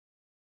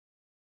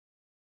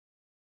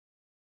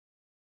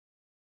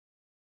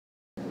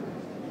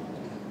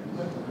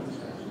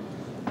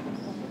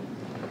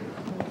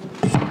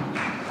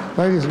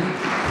Ladies and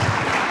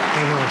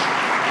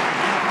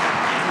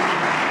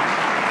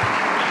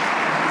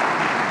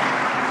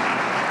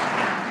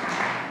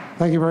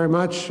thank you very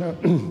much,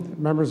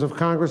 members of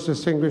Congress,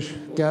 distinguished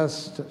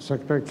guests,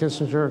 Secretary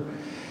Kissinger.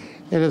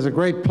 It is a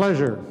great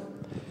pleasure,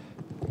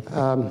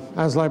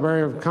 as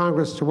Librarian of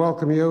Congress, to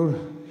welcome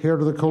you here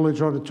to the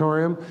Coolidge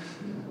Auditorium.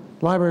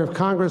 Library of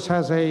Congress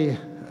has a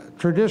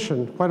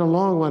tradition, quite a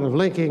long one, of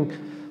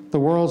linking the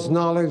world's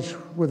knowledge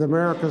with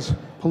America's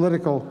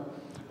political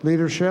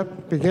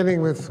leadership,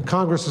 beginning with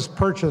Congress's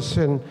purchase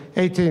in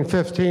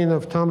 1815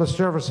 of Thomas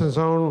Jefferson's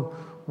own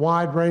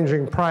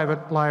wide-ranging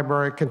private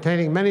library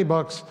containing many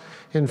books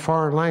in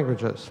foreign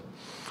languages.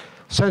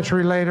 A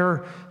century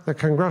later, the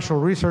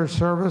Congressional Research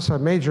Service, a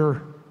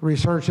major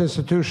research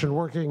institution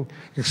working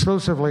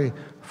exclusively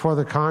for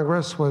the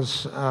Congress,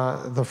 was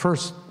the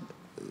first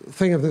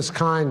thing of this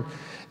kind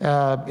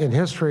in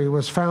history,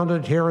 was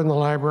founded here in the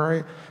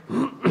library.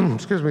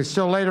 Excuse me.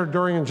 Still later,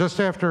 during and just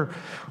after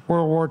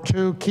World War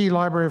II, key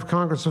Library of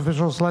Congress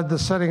officials led the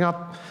setting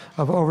up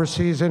of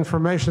overseas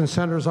information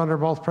centers under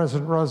both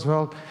President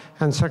Roosevelt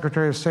and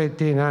Secretary of State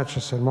Dean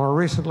Acheson. More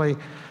recently,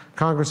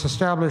 Congress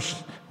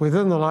established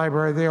within the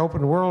library the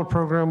Open World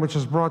Program, which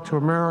has brought to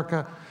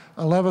America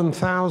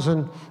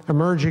 11,000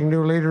 emerging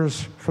new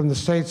leaders from the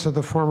states of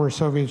the former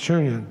Soviet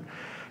Union.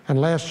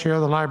 And last year,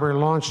 the library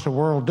launched a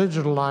World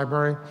Digital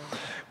Library,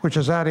 which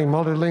is adding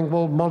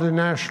multilingual,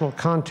 multinational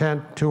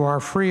content to our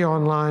free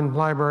online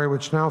library,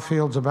 which now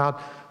fields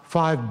about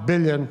 5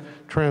 billion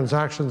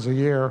transactions a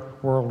year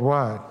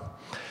worldwide.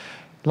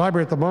 The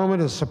library at the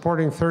moment is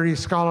supporting 30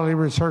 scholarly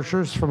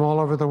researchers from all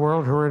over the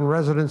world who are in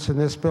residence in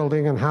this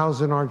building and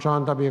housed in our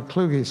John W.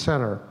 Kluge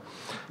Center.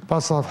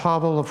 Václav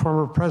Havel, the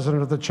former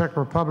president of the Czech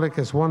Republic,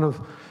 is one of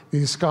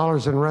these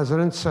scholars in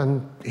residence,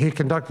 and he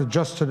conducted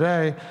just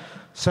today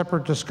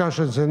separate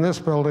discussions in this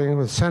building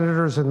with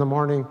senators in the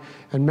morning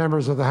and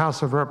members of the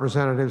House of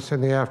Representatives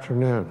in the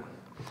afternoon.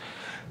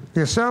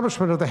 The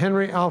establishment of the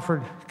Henry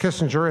Alfred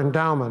Kissinger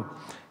Endowment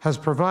has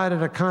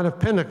provided a kind of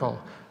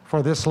pinnacle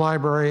for this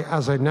library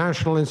as a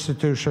national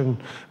institution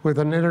with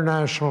an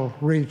international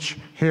reach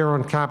here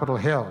on Capitol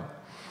Hill.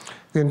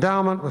 The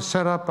endowment was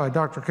set up by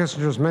Dr.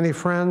 Kissinger's many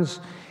friends.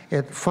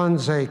 It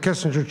funds a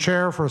Kissinger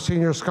Chair for a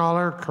senior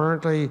scholar,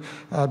 currently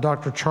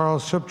Dr.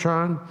 Charles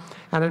Supchan,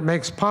 and it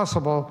makes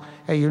possible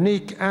a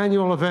unique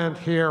annual event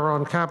here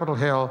on Capitol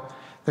Hill,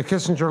 the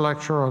Kissinger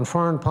Lecture on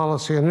Foreign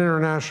Policy and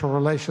International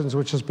Relations,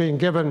 which is being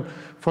given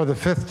for the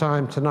 5th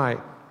time tonight.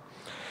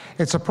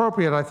 It's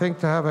appropriate, I think,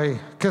 to have a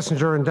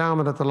Kissinger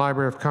endowment at the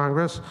Library of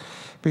Congress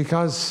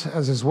because,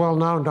 as is well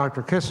known,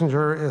 Dr.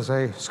 Kissinger is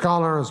a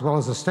scholar as well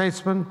as a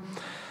statesman.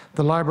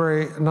 The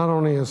library not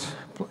only is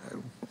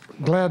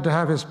glad to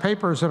have his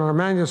papers in our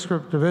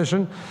manuscript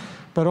division,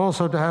 but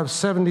also to have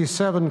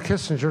 77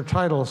 Kissinger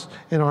titles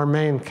in our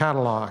main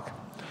catalog.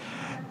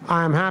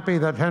 I am happy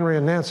that Henry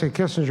and Nancy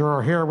Kissinger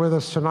are here with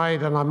us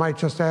tonight, and I might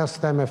just ask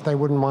them if they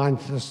wouldn't mind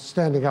just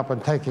standing up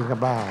and taking a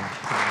bow.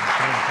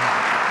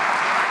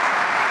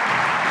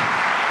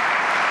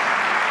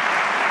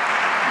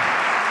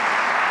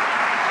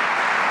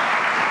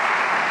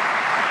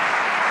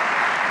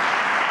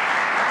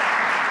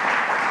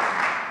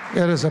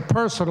 It is a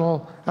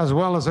personal as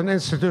well as an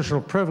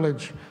institutional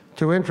privilege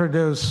to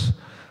introduce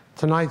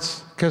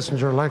tonight's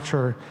Kissinger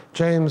lecturer,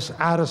 James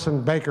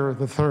Addison Baker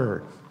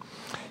III.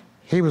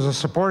 He was a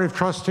supportive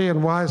trustee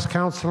and wise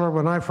counselor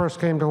when I first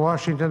came to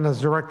Washington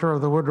as director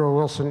of the Woodrow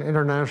Wilson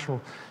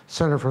International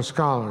Center for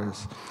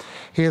Scholars.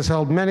 He has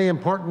held many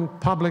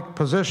important public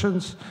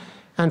positions,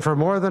 and for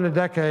more than a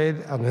decade,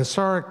 an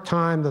historic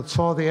time that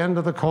saw the end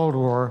of the Cold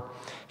War,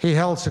 he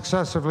held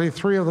successively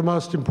 3 of the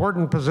most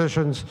important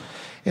positions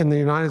in the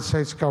United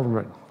States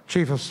government: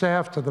 Chief of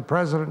Staff to the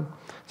President,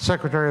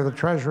 Secretary of the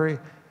Treasury,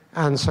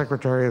 and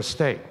Secretary of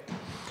State.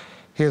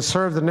 He has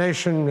served the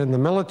nation in the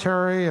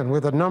military and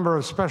with a number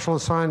of special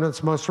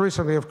assignments, most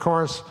recently, of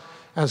course,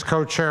 as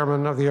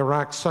co-chairman of the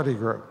Iraq Study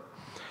Group.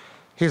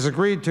 He's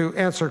agreed to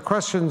answer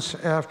questions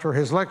after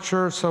his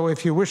lecture, so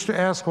if you wish to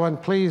ask one,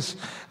 please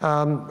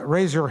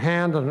raise your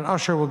hand and an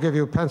usher will give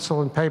you a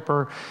pencil and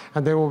paper,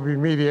 and they will be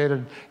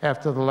mediated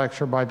after the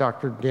lecture by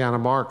Dr. Deanna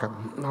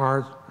Markham,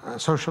 our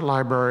Associate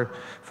Library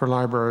for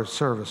Library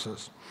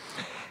Services.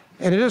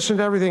 In addition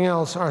to everything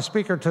else, our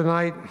speaker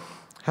tonight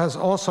has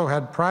also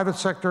had private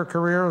sector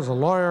career as a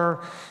lawyer.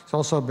 He's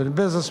also been a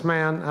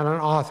businessman and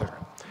an author.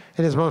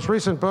 In his most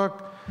recent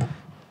book,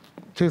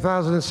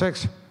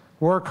 2006,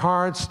 Work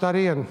Hard,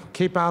 Study, and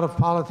Keep Out of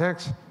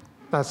Politics,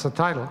 that's the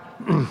title.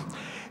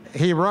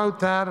 He wrote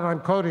that, and I'm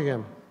quoting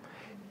him,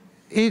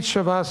 "Each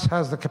of us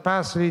has the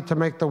capacity to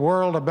make the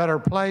world a better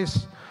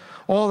place.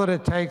 All that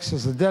it takes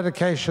is the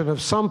dedication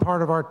of some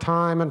part of our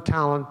time and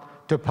talent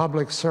to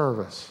public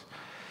service."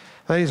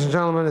 Ladies and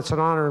gentlemen, it's an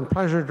honor and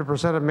pleasure to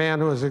present a man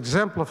who has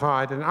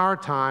exemplified in our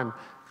time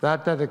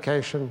that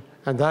dedication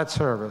and that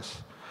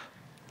service.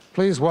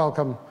 Please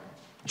welcome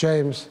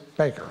James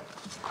Baker.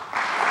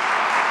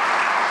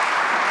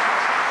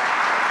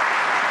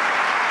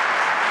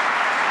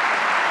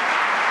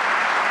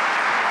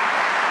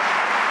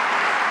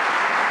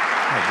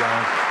 Hi,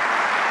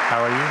 John.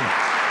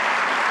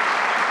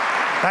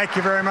 Thank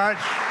you very much,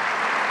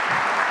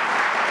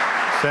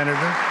 Senator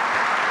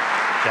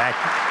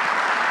Jackie.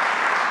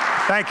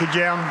 Thank you,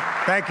 Jim.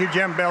 Thank you,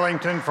 Jim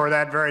Billington, for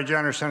that very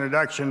generous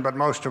introduction. But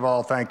most of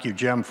all, thank you,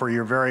 Jim, for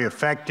your very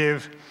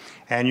effective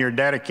and your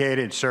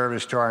dedicated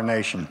service to our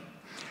nation.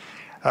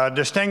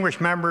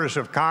 Distinguished members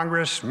of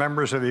Congress,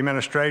 members of the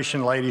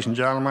administration, ladies and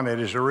gentlemen,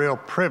 it is a real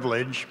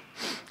privilege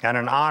and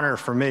an honor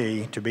for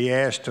me to be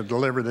asked to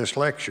deliver this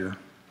lecture,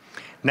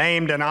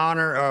 named in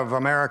honor of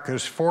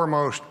America's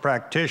foremost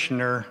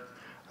practitioner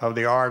of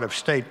the art of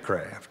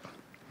statecraft.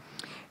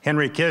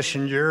 Henry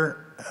Kissinger,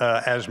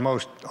 as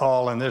most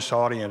all in this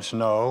audience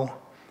know,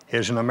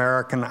 is an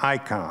American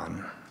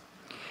icon.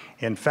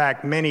 In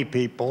fact, many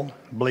people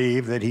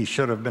believe that he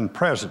should have been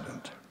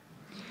president.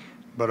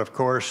 But of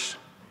course,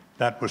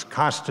 that was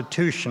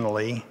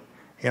constitutionally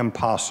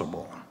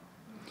impossible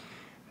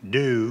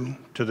due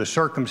to the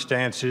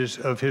circumstances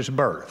of his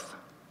birth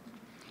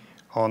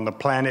on the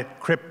planet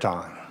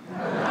Krypton.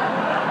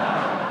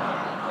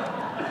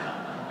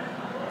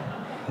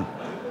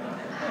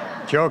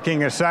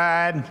 Joking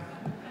aside,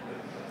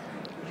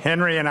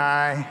 Henry and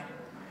I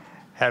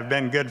have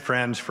been good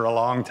friends for a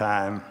long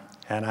time,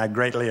 and I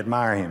greatly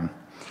admire him.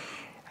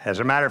 As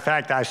a matter of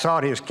fact, I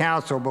sought his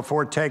counsel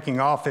before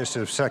taking office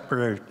as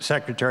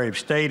Secretary of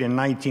State in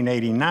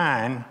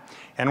 1989,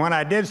 and when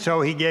I did so,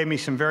 he gave me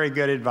some very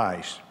good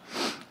advice.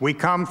 We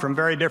come from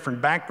very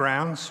different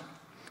backgrounds,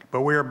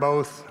 but we are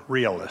both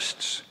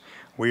realists.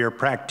 We are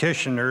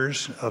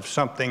practitioners of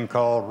something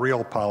called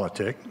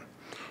realpolitik,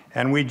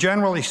 and we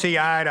generally see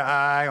eye to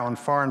eye on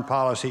foreign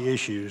policy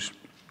issues,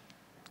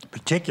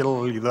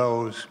 particularly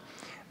those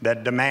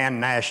that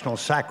demand national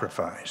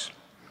sacrifice.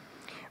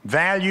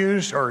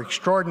 Values are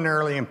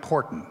extraordinarily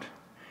important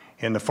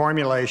in the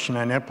formulation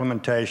and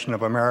implementation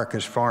of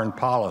America's foreign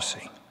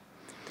policy.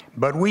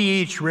 But we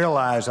each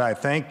realize, I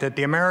think, that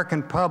the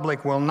American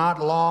public will not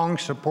long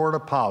support a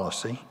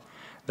policy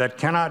that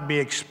cannot be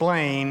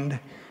explained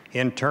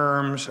in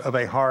terms of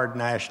a hard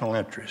national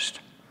interest.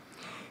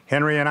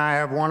 Henry and I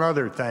have one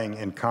other thing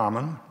in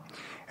common,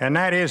 and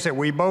that is that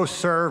we both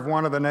serve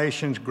one of the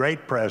nation's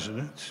great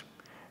presidents,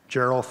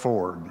 Gerald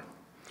Ford.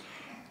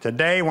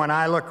 Today, when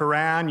I look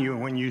around,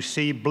 when you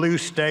see blue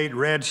state,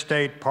 red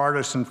state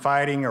partisan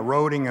fighting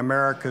eroding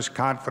America's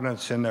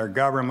confidence in their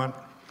government,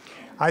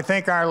 I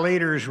think our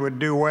leaders would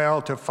do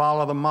well to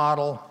follow the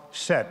model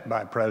set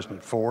by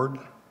President Ford.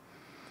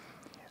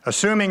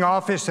 Assuming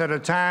office at a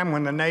time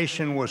when the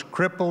nation was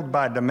crippled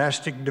by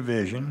domestic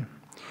division,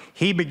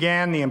 he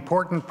began the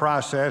important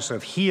process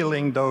of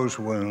healing those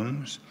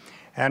wounds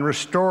and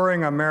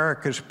restoring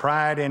America's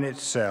pride in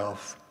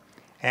itself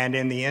and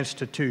in the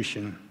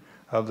institution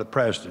of the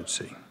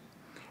presidency.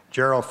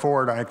 Gerald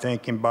Ford, I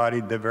think,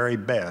 embodied the very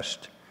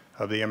best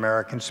of the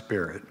American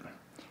spirit.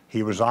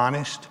 He was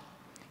honest,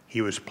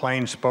 he was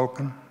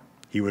plain-spoken,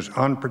 he was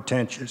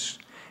unpretentious,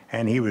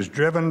 and he was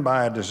driven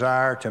by a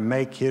desire to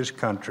make his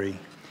country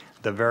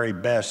the very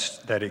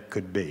best that it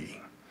could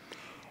be.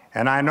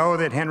 And I know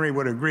that Henry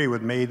would agree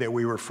with me that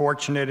we were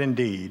fortunate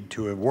indeed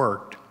to have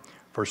worked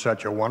for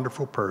such a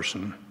wonderful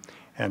person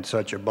and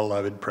such a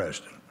beloved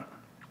president.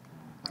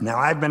 Now,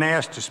 I've been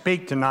asked to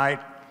speak tonight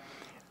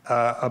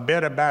a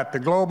bit about the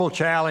global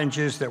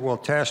challenges that will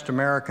test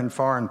American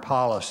foreign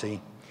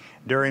policy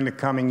during the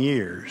coming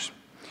years.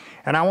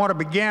 And I want to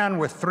begin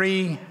with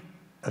three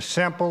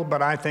simple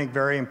but I think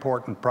very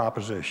important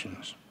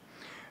propositions.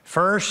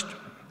 First,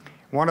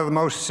 one of the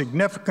most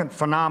significant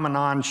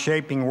phenomenon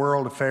shaping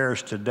world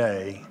affairs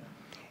today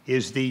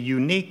is the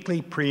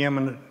uniquely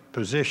preeminent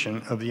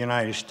position of the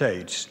United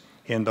States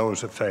in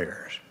those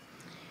affairs.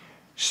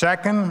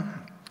 Second,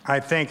 I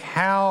think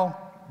how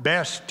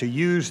best to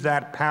use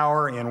that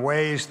power in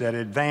ways that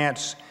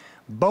advance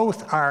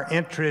both our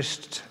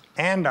interests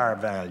and our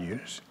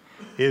values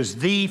is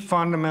the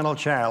fundamental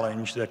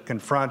challenge that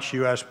confronts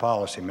U.S.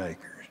 policymakers.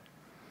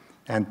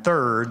 And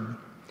third,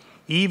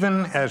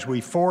 even as we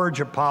forge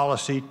a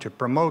policy to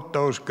promote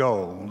those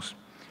goals,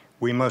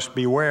 we must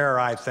beware,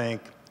 I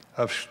think,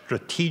 of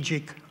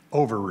strategic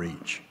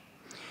overreach.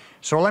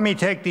 So let me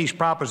take these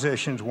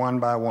propositions one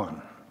by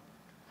one.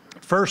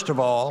 First of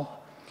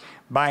all,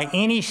 by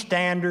any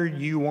standard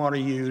you want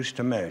to use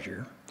to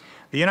measure,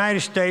 the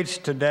United States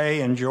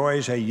today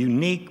enjoys a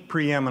unique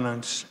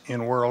preeminence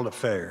in world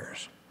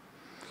affairs.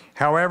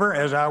 However,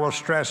 as I will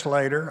stress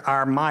later,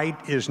 our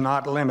might is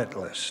not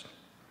limitless.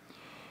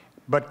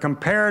 But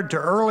compared to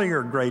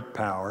earlier great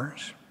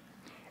powers,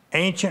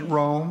 ancient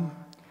Rome,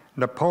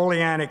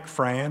 Napoleonic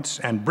France,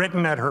 and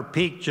Britain at her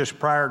peak just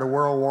prior to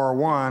World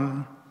War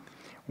I,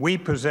 we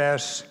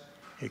possess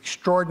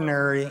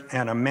extraordinary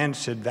and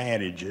immense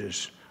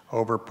advantages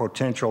over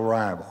potential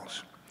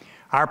rivals.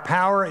 Our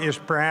power is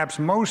perhaps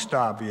most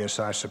obvious,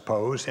 I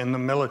suppose, in the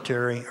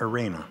military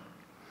arena.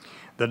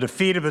 The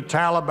defeat of the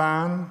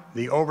Taliban,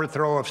 the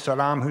overthrow of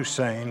Saddam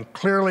Hussein,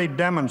 clearly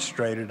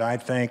demonstrated, I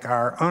think,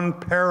 our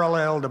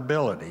unparalleled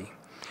ability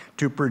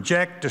to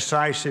project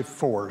decisive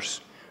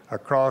force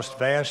across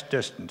vast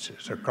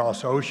distances,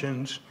 across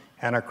oceans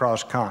and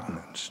across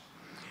continents.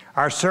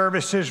 Our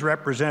services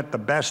represent the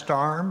best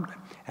armed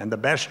and the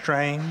best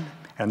trained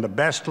and the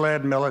best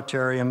led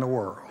military in the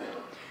world.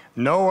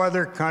 No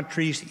other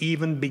countries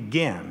even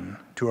begin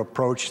to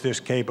approach this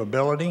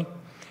capability,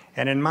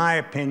 and in my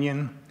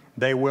opinion,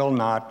 they will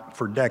not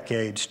for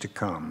decades to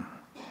come.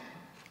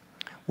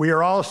 We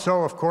are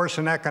also, of course,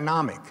 an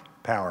economic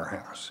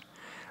powerhouse.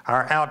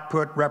 Our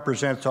output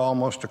represents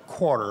almost a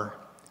quarter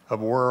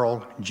of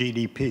world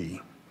GDP.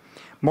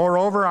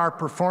 Moreover, our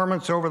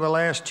performance over the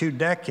last 2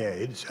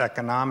 decades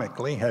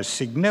economically has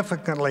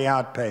significantly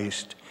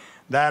outpaced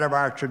that of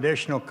our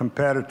traditional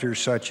competitors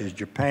such as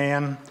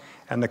Japan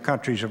and the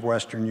countries of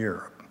Western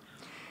Europe.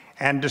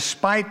 And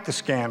despite the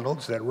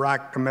scandals that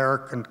rocked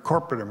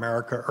corporate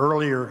America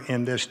earlier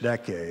in this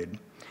decade,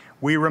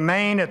 we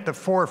remain at the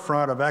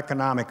forefront of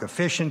economic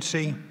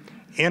efficiency,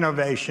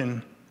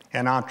 innovation,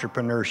 and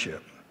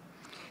entrepreneurship.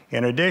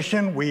 In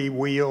addition, we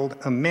wield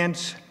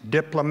immense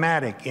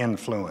diplomatic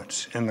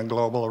influence in the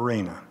global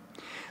arena.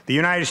 The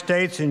United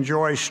States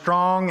enjoys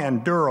strong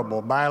and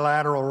durable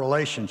bilateral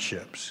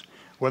relationships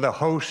with a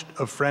host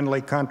of friendly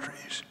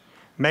countries,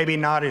 maybe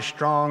not as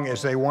strong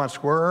as they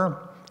once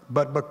were,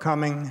 but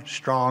becoming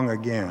strong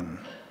again.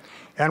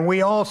 And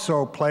we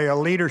also play a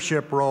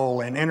leadership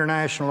role in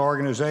international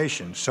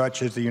organizations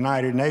such as the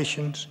United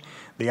Nations,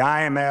 the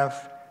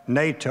IMF,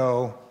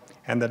 NATO,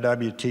 and the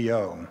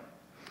WTO.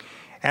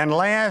 And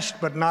last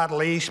but not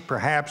least,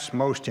 perhaps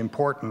most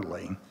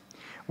importantly,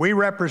 we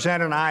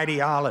represent an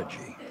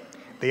ideology,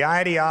 the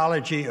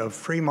ideology of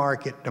free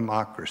market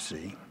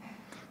democracy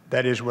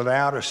that is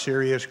without a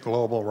serious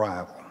global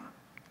rival.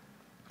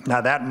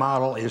 Now, that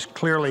model is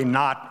clearly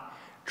not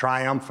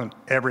triumphant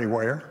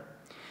everywhere,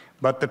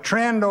 but the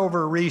trend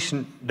over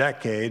recent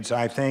decades,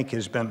 I think,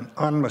 has been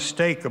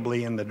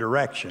unmistakably in the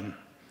direction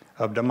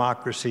of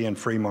democracy and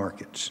free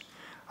markets.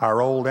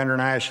 Our old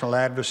international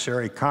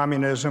adversary,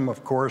 communism,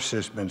 of course,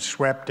 has been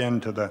swept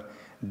into the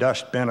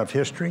dustbin of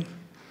history,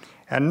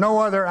 and no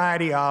other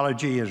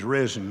ideology has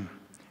risen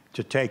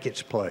to take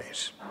its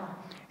place.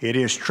 It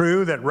is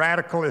true that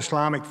radical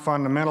Islamic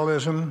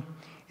fundamentalism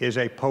is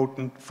a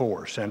potent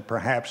force and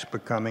perhaps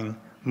becoming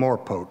more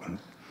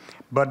potent.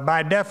 But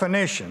by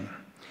definition,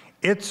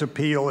 its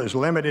appeal is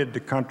limited to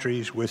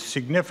countries with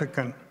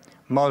significant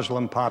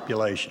Muslim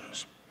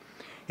populations.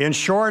 In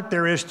short,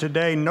 there is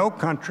today no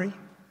country,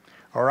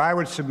 or I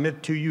would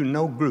submit to you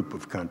no group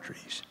of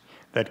countries,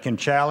 that can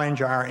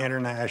challenge our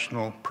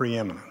international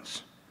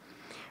preeminence.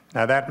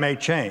 Now that may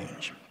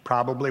change,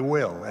 probably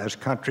will, as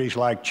countries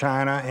like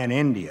China and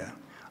India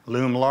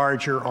loom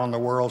larger on the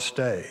world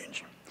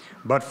stage.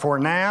 But for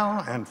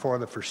now and for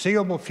the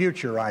foreseeable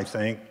future, I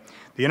think,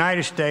 the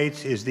United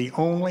States is the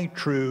only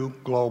true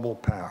global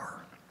power.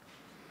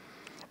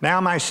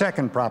 Now my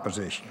second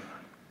proposition.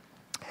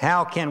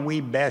 How can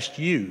we best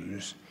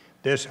use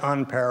this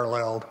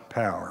unparalleled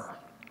power?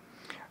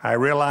 I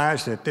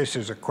realize that this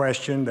is a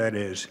question that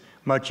is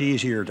much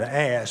easier to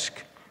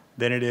ask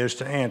than it is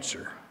to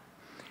answer.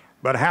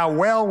 But how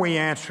well we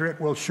answer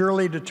it will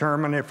surely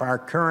determine if our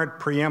current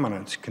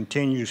preeminence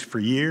continues for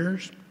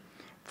years,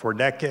 for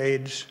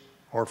decades,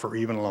 or for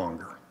even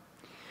longer.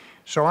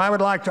 So I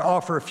would like to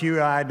offer a few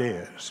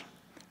ideas,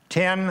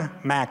 10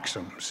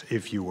 maxims,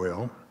 if you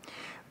will,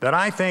 that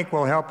I think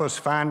will help us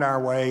find our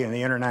way in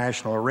the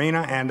international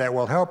arena and that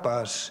will help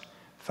us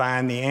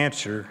find the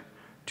answer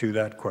to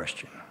that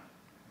question.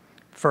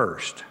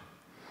 First,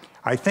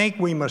 I think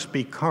we must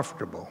be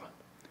comfortable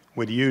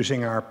with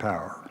using our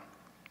power.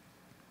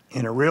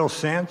 In a real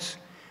sense,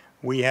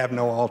 we have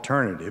no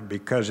alternative,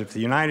 because if the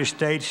United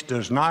States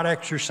does not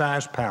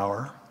exercise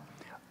power,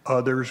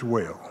 others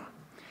will.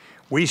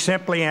 We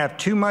simply have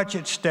too much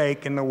at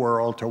stake in the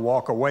world to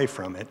walk away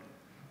from it,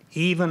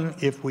 even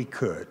if we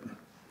could.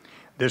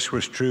 This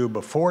was true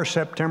before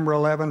September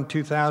 11,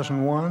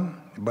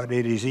 2001, but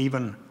it is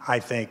even, I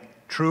think,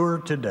 truer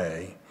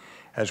today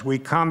as we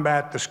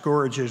combat the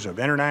scourges of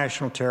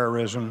international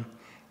terrorism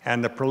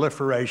and the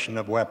proliferation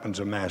of weapons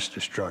of mass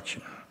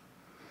destruction.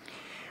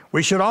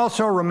 We should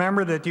also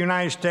remember that the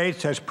United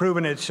States has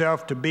proven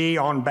itself to be,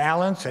 on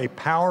balance, a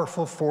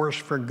powerful force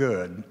for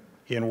good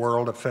in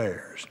world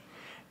affairs.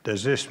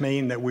 Does this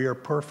mean that we are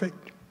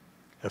perfect?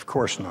 Of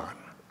course not.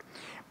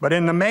 But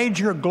in the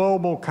major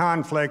global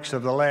conflicts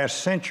of the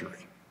last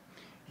century,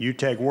 you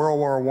take World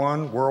War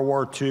I, World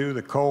War II,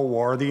 the Cold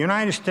War, the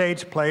United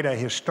States played a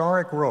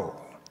historic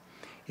role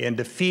in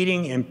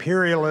defeating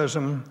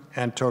imperialism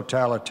and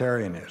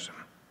totalitarianism.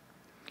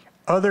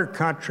 Other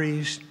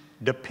countries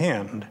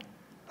depend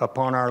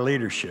upon our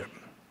leadership.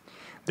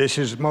 This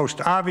is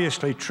most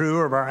obviously true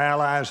of our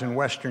allies in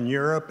Western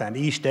Europe and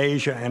East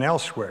Asia and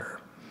elsewhere.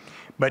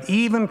 But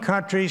even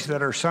countries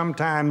that are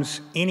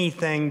sometimes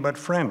anything but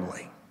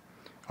friendly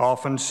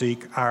often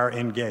seek our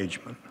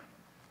engagement.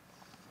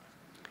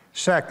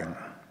 Second,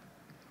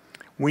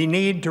 we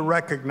need to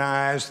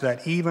recognize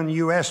that even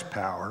U.S.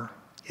 power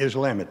is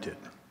limited.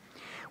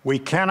 We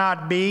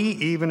cannot be,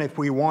 even if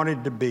we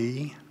wanted to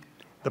be,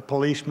 the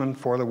policeman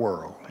for the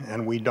world,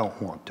 and we don't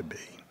want to be.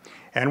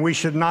 And we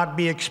should not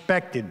be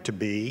expected to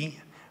be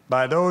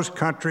by those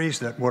countries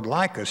that would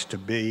like us to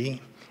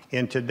be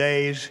in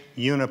today's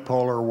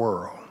unipolar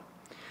world.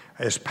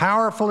 As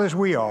powerful as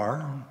we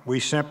are, we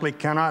simply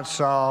cannot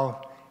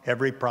solve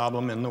every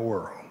problem in the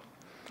world.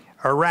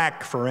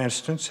 Iraq, for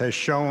instance, has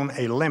shown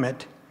a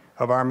limit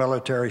of our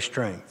military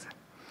strength.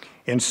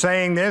 In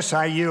saying this,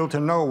 I yield to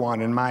no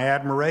one in my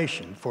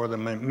admiration for the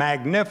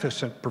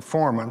magnificent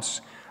performance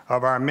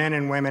of our men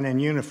and women in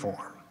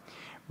uniform.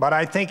 But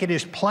I think it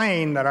is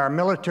plain that our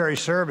military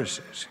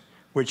services,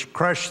 which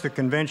crushed the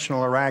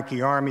conventional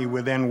Iraqi army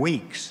within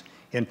weeks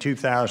in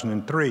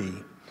 2003,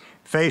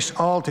 face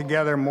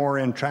altogether more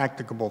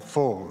intractable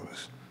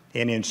foes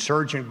in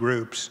insurgent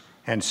groups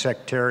and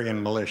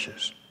sectarian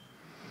militias.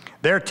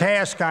 Their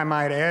task, I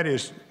might add,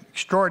 is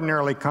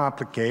extraordinarily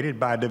complicated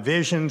by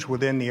divisions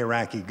within the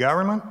Iraqi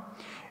government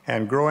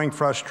and growing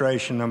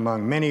frustration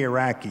among many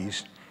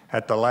Iraqis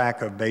at the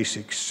lack of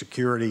basic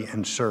security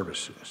and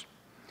services.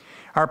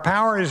 Our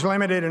power is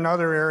limited in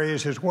other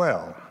areas as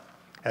well.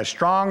 As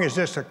strong as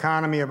this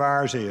economy of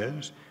ours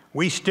is,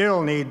 we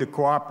still need the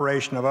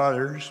cooperation of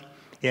others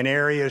in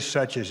areas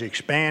such as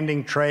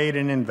expanding trade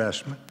and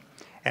investment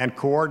and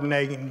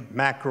coordinating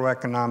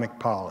macroeconomic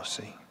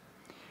policy.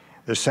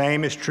 The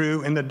same is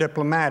true in the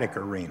diplomatic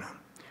arena,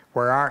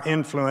 where our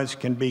influence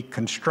can be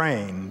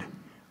constrained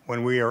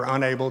when we are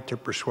unable to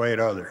persuade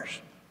others.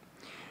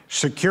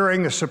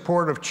 Securing the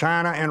support of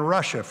China and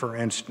Russia, for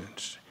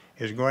instance,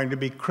 is going to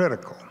be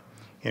critical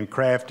in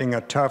crafting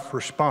a tough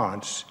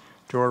response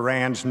to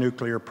Iran's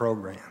nuclear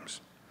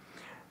programs.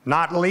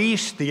 Not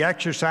least, the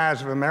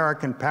exercise of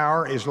American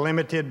power is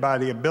limited by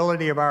the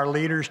ability of our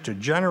leaders to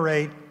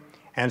generate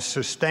and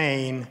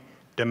sustain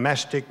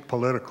domestic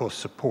political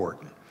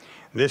support.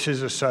 This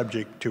is a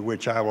subject to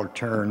which I will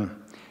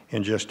turn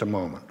in just a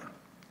moment.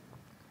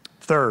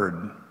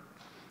 Third,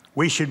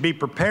 we should be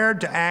prepared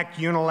to act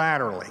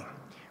unilaterally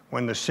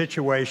when the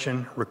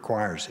situation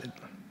requires it.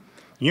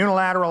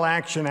 Unilateral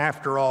action,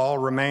 after all,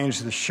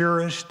 remains the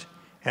surest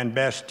and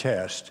best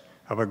test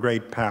of a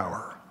great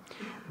power.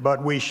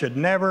 But we should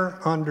never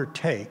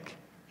undertake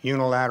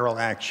unilateral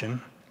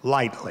action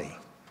lightly.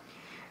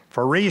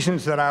 For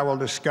reasons that I will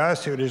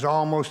discuss, it is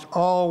almost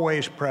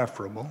always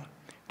preferable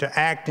to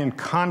act in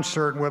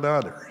concert with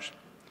others.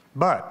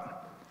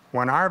 But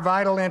when our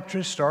vital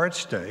interests are at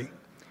stake,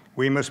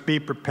 we must be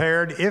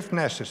prepared, if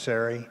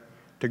necessary,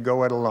 to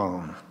go it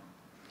alone.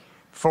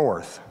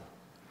 Fourth,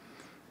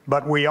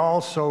 but we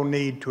also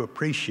need to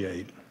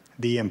appreciate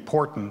the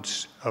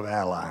importance of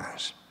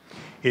allies.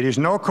 It is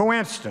no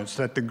coincidence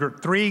that the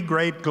three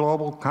great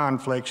global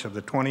conflicts of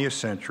the 20th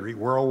century,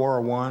 World War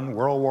I,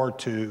 World War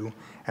II,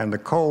 and the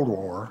Cold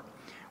War,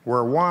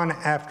 were won,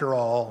 after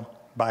all,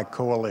 by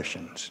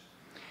coalitions.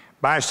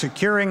 By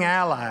securing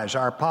allies,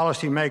 our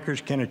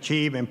policymakers can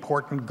achieve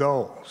important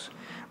goals.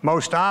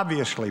 Most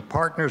obviously,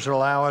 partners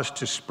allow us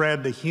to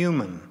spread the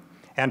human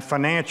and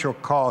financial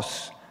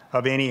costs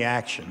of any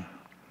action.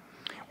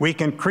 We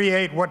can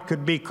create what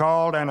could be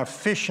called an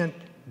efficient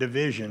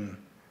division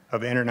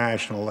of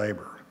international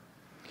labor.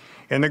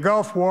 In the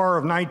Gulf War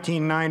of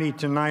 1990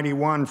 to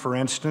 91, for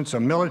instance, a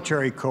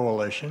military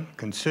coalition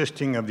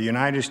consisting of the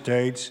United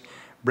States,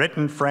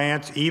 Britain,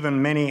 France,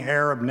 even many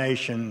Arab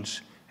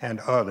nations and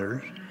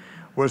others,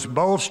 was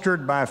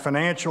bolstered by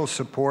financial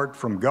support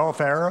from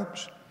Gulf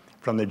Arabs,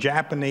 from the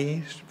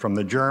Japanese, from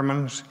the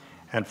Germans,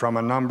 and from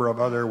a number of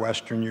other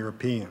Western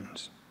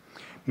Europeans.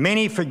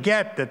 Many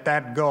forget that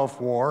that Gulf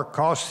War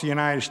cost the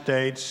United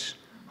States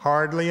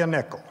hardly a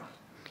nickel,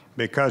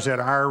 because at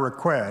our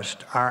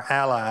request, our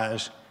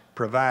allies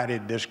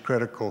provided this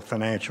critical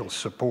financial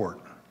support.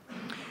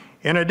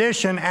 In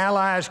addition,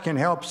 allies can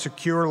help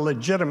secure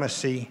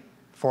legitimacy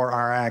for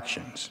our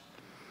actions.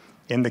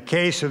 In the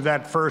case of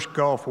that first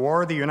Gulf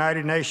War, the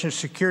United Nations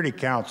Security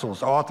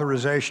Council's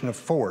authorization of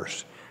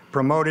force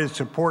promoted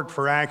support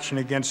for action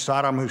against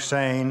Saddam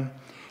Hussein,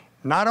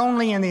 not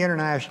only in the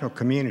international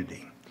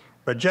community,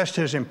 but just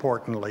as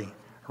importantly,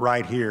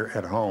 right here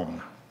at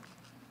home.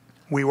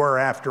 We were,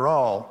 after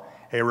all,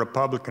 a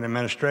Republican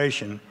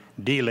administration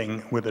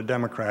dealing with a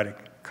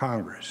Democratic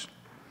Congress.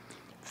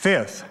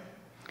 Fifth,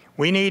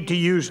 we need to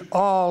use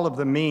all of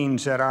the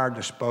means at our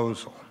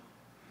disposal.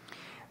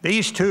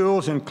 These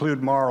tools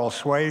include moral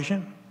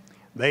suasion,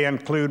 they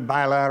include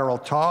bilateral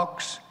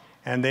talks,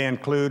 and they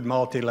include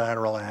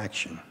multilateral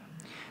action.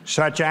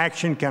 Such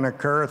action can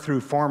occur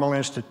through formal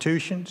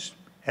institutions,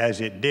 as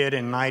it did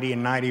in 1990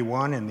 and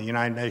 91 in the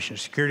United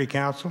Nations Security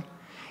Council.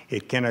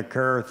 It can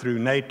occur through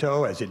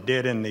NATO, as it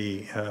did in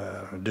the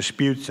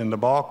disputes in the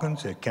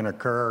Balkans. It can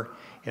occur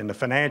in the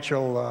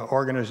financial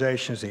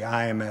organizations, the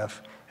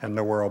IMF and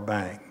the World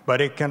Bank. But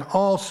it can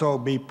also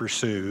be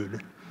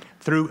pursued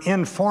through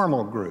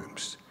informal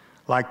groups,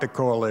 like the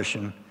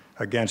coalition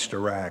against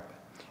Iraq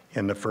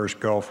in the first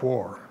Gulf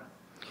War.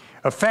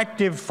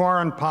 Effective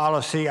foreign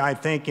policy, I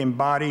think,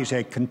 embodies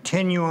a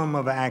continuum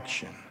of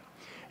action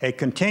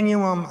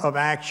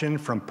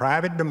from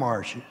private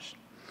demarches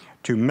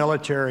to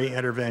military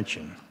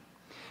intervention.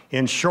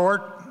 In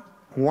short,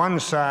 one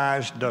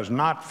size does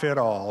not fit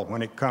all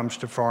when it comes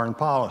to foreign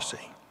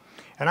policy.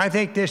 And I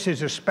think this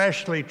is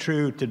especially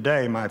true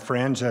today, my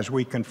friends, as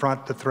we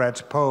confront the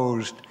threats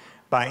posed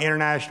by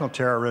international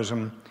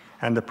terrorism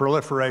and the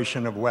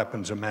proliferation of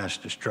weapons of mass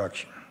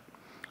destruction.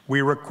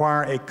 We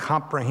require a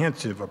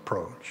comprehensive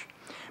approach.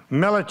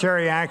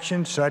 Military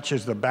action, such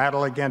as the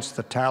battle against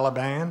the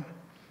Taliban,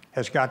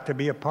 has got to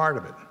be a part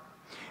of it.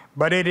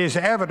 But it is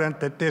evident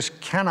that this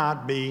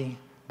cannot be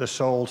the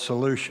sole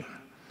solution.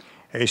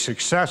 A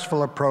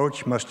successful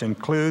approach must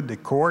include the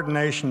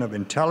coordination of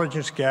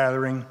intelligence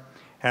gathering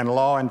and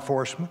law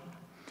enforcement.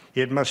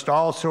 It must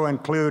also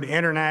include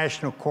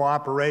international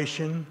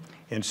cooperation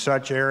in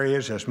such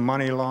areas as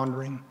money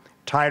laundering,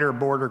 tighter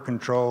border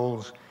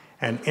controls,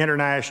 and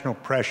international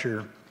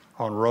pressure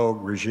on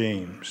rogue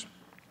regimes.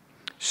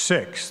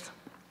 Sixth,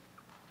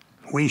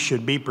 we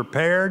should be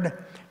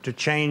prepared to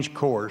change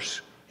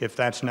course if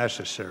that's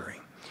necessary.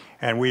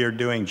 And we are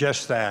doing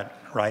just that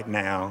right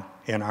now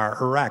in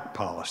our Iraq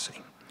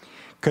policy.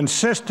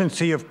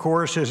 Consistency, of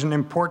course, is an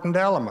important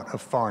element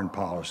of foreign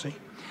policy.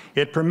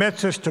 It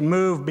permits us to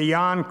move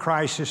beyond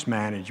crisis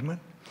management,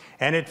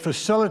 and it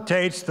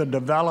facilitates the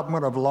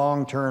development of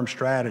long-term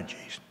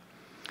strategies.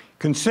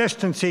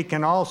 Consistency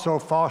can also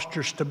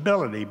foster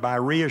stability by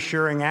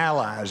reassuring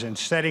allies and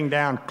setting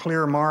down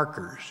clear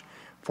markers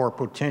for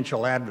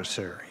potential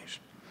adversaries.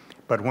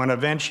 But when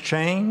events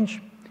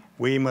change,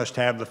 we must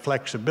have the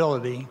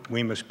flexibility,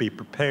 we must be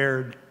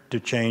prepared to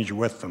change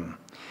with them.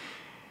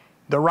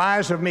 The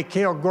rise of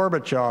Mikhail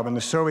Gorbachev in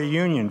the Soviet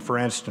Union, for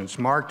instance,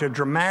 marked a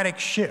dramatic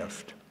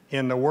shift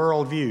in the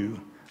worldview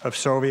of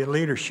Soviet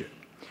leadership.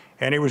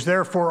 And it was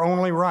therefore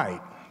only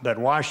right that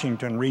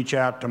Washington reach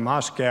out to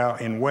Moscow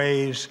in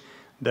ways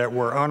that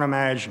were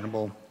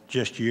unimaginable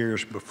just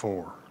years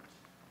before.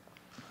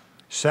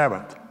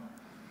 Seventh,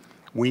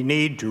 we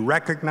need to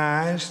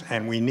recognize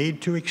and we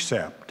need to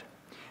accept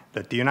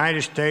that the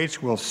United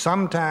States will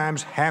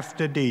sometimes have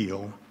to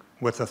deal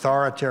with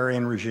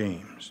authoritarian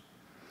regimes.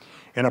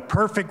 In a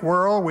perfect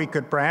world, we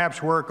could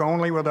perhaps work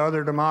only with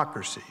other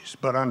democracies,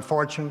 but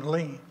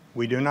unfortunately,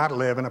 we do not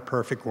live in a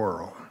perfect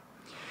world,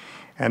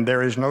 and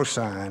there is no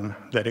sign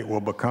that it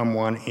will become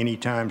one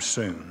anytime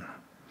soon.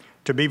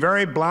 To be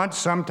very blunt,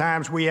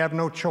 sometimes we have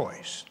no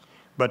choice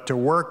but to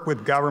work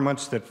with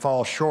governments that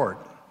fall short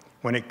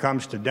when it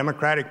comes to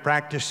democratic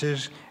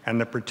practices and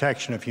the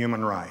protection of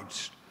human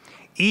rights.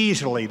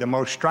 Easily the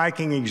most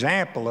striking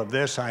example of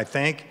this, I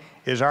think,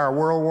 is our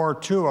World War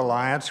II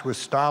alliance with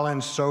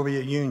Stalin's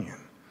Soviet Union,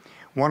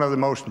 one of the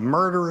most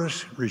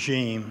murderous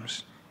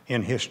regimes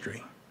in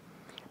history.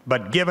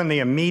 But given the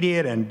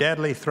immediate and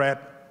deadly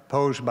threat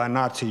posed by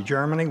Nazi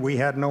Germany, we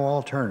had no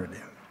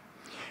alternative.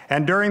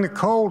 And during the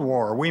Cold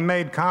War, we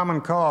made common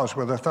cause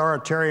with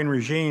authoritarian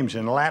regimes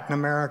in Latin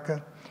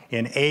America,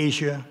 in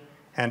Asia,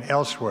 and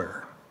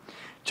elsewhere.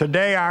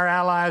 Today, our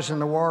allies in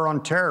the war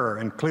on terror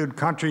include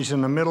countries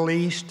in the Middle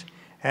East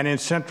and in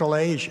Central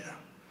Asia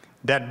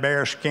that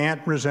bear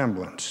scant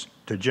resemblance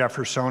to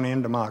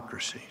Jeffersonian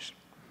democracies.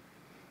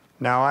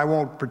 Now, I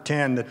won't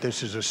pretend that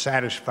this is a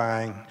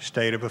satisfying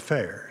state of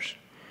affairs,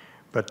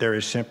 but there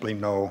is simply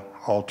no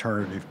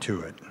alternative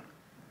to it.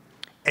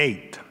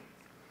 Eighth,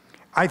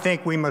 I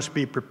think we must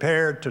be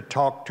prepared to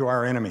talk to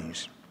our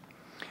enemies.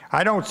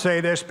 I don't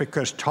say this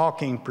because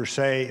talking per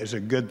se is a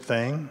good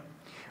thing,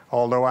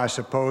 although I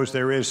suppose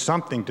there is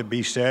something to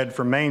be said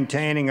for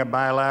maintaining a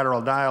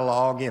bilateral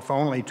dialogue, if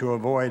only to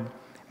avoid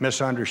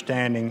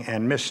misunderstanding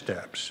and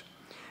missteps.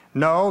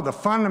 No, the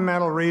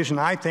fundamental reason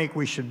I think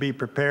we should be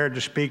prepared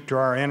to speak to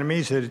our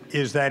enemies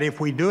is that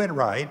if we do it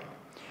right,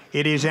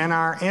 it is in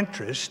our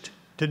interest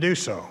to do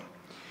so.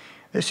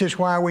 This is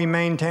why we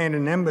maintained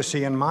an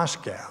embassy in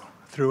Moscow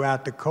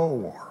throughout the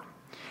Cold War.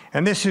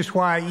 And this is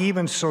why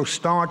even so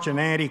staunch an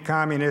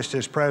anti-communist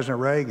as President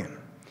Reagan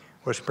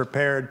was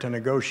prepared to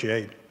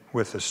negotiate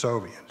with the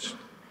Soviets.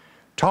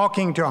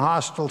 Talking to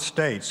hostile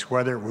states,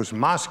 whether it was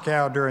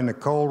Moscow during the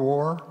Cold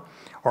War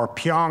or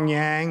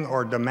Pyongyang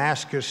or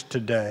Damascus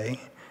today,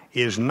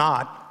 is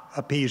not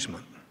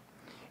appeasement.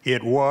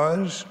 It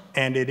was,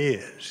 and it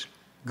is,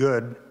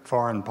 good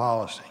foreign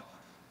policy.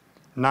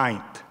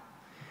 Ninth,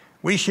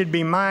 we should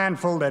be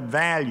mindful that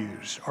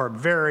values are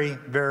very,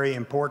 very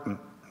important,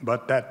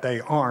 but that they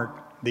aren't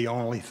the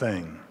only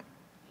thing.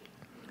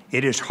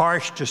 It is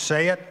harsh to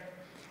say it,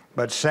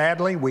 but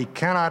sadly, we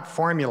cannot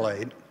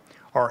formulate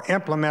or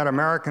implement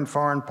American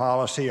foreign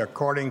policy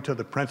according to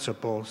the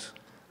principles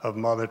of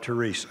Mother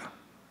Teresa.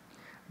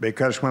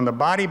 Because when the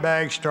body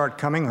bags start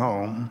coming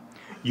home,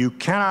 you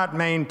cannot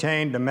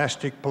maintain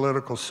domestic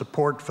political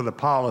support for the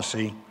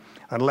policy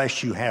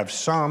unless you have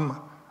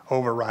some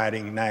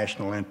overriding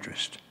national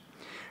interest.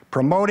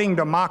 Promoting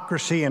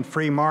democracy and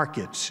free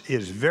markets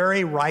is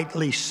very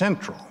rightly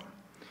central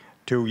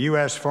to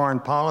U.S. foreign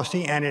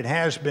policy, and it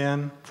has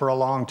been for a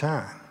long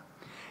time.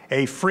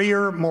 A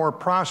freer, more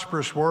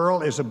prosperous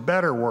world is a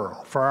better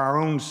world for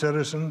our own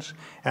citizens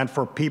and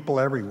for people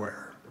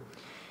everywhere.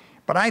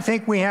 But I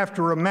think we have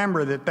to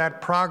remember that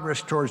that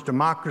progress towards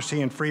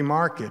democracy and free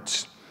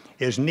markets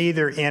is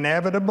neither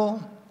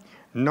inevitable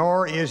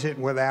nor is it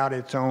without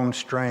its own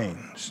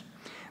strains.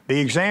 The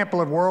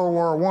example of World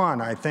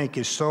War I think,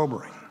 is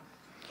sobering.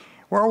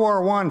 World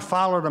War I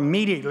followed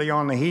immediately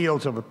on the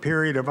heels of a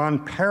period of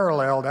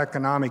unparalleled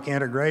economic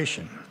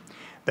integration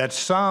that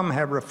some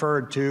have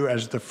referred to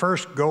as the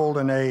first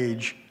golden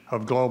age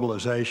of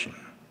globalization.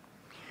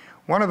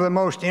 One of the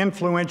most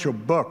influential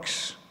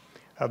books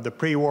of the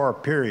pre-war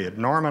period,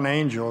 Norman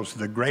Angel's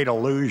The Great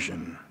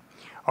Illusion,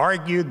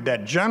 argued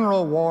that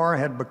general war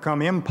had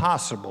become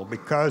impossible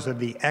because of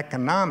the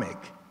economic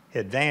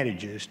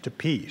advantages to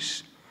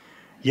peace.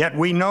 Yet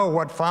we know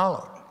what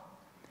followed,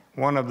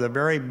 one of the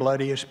very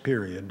bloodiest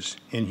periods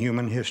in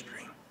human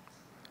history.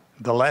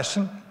 The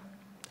lesson?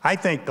 I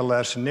think the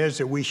lesson is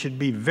that we should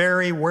be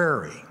very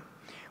wary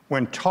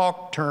when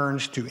talk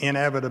turns to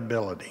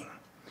inevitability.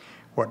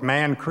 What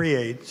man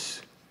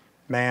creates,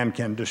 man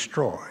can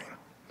destroy.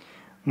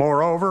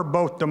 Moreover,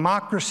 both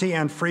democracy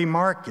and free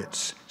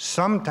markets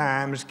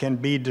sometimes can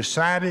be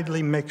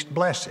decidedly mixed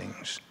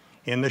blessings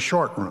in the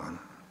short run.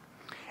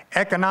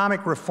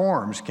 Economic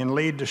reforms can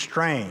lead to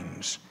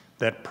strains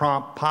that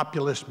prompt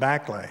populist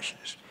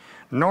backlashes,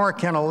 nor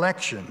can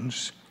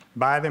elections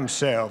by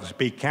themselves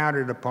be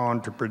counted upon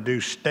to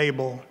produce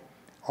stable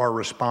or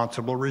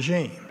responsible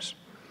regimes.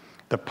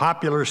 The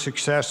popular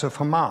success of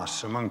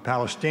Hamas among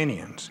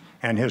Palestinians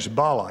and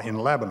Hezbollah in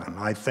Lebanon,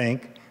 I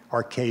think,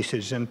 are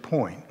cases in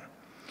point.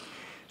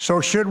 So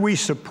should we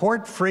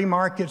support free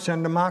markets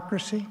and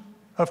democracy?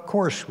 Of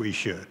course we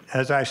should.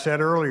 As I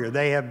said earlier,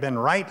 they have been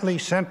rightly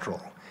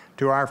central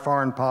to our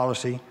foreign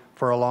policy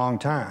for a long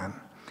time.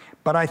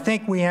 But I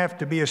think we have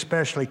to be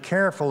especially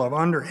careful of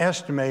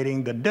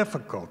underestimating the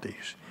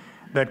difficulties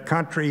that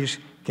countries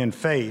can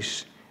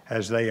face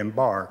as they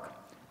embark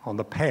on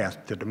the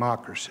path to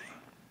democracy.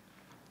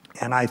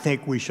 And I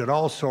think we should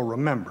also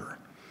remember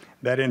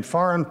that in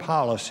foreign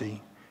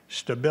policy,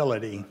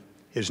 stability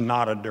is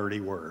not a dirty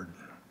word.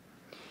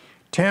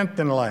 10th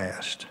and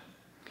last,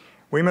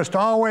 we must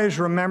always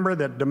remember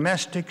that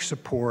domestic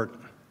support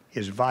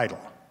is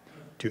vital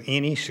to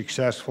any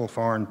successful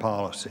foreign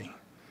policy,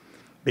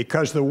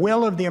 because the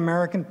will of the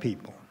American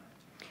people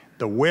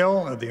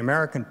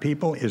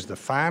is the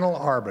final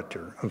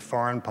arbiter of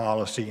foreign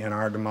policy in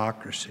our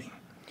democracy.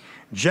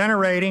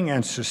 Generating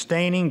and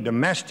sustaining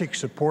domestic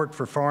support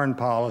for foreign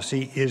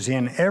policy is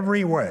in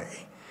every way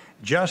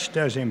just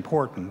as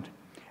important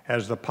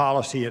as the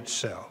policy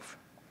itself.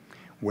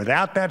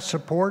 Without that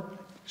support,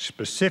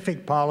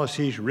 specific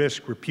policies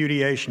risk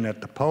repudiation at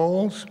the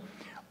polls,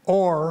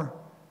 or,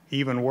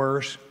 even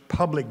worse,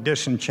 public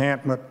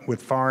disenchantment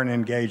with foreign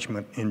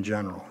engagement in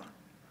general.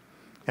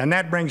 And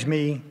that brings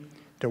me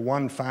to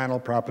one final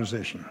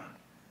proposition.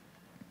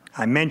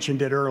 I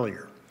mentioned it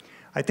earlier.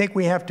 I think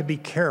we have to be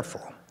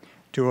careful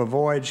to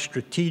avoid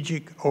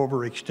strategic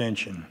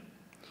overextension.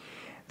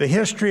 The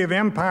history of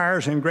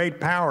empires and great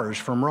powers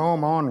from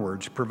Rome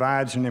onwards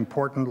provides an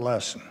important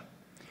lesson.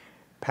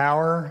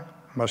 Power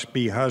must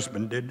be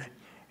husbanded,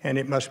 and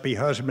it must be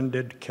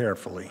husbanded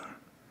carefully.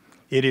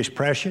 It is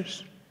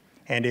precious,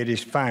 and it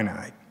is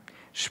finite.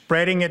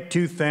 Spreading it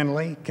too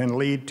thinly can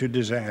lead to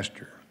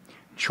disaster.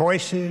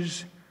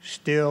 Choices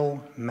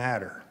still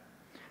matter.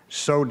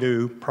 So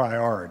do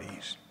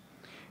priorities.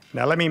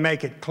 Now, let me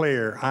make it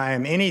clear, I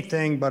am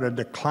anything but a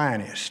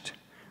declinist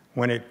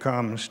when it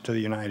comes to the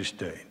United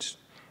States,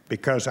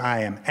 because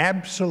I am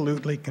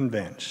absolutely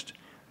convinced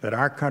that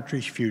our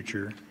country's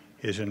future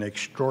is an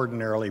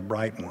extraordinarily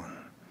bright one.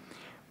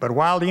 But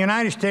while the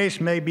United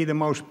States may be the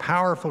most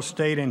powerful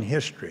state in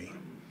history,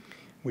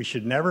 we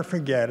should never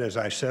forget, as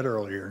I said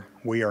earlier,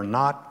 we are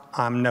not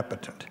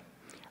omnipotent.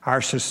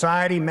 Our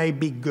society may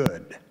be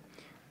good,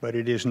 but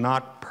it is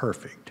not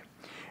perfect.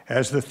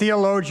 As the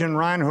theologian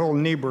Reinhold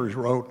Niebuhr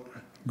wrote,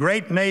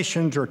 great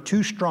nations are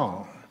too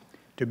strong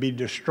to be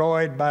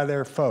destroyed by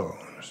their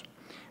foes,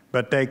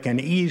 but they can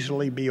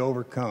easily be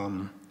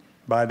overcome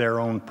by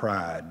their own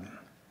pride.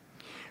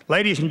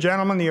 Ladies and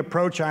gentlemen, the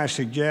approach I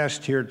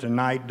suggest here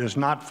tonight does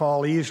not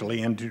fall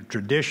easily into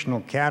traditional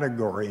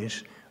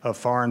categories of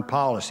foreign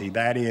policy,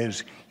 that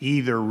is,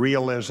 either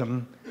realism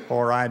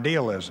or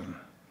idealism.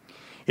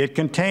 It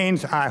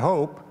contains, I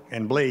hope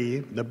and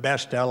believe, the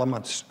best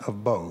elements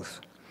of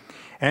both.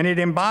 And it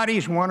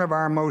embodies one of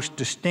our most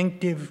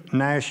distinctive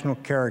national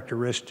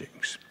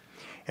characteristics,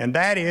 and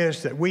that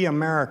is that we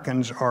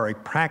Americans are a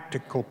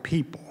practical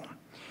people,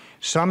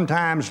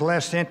 sometimes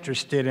less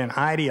interested in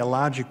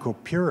ideological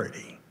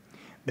purity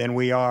than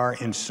we are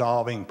in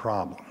solving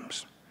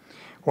problems.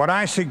 What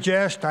I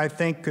suggest, I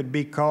think, could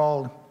be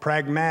called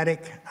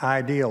pragmatic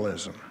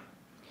idealism.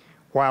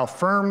 While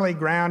firmly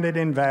grounded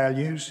in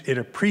values, it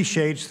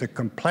appreciates the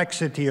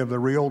complexity of the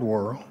real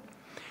world,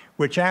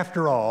 which,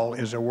 after all,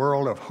 is a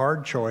world of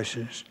hard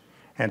choices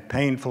and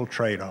painful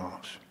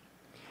trade-offs.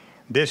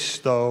 This,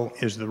 though,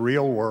 is the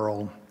real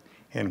world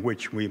in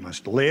which we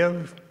must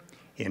live,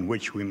 in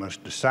which we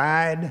must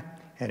decide,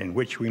 and in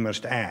which we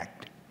must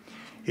act.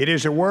 It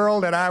is a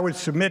world that I would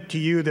submit to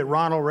you that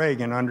Ronald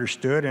Reagan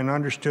understood, and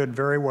understood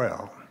very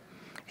well.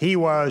 He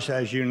was,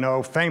 as you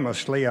know,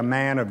 famously a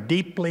man of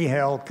deeply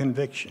held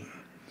conviction,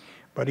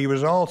 but he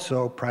was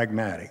also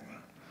pragmatic.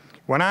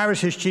 When I was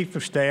his chief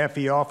of staff,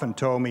 he often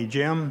told me,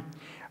 Jim,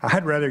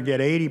 I'd rather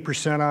get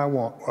 80%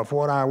 of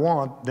what I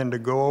want than to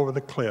go over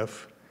the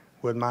cliff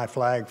with my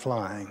flag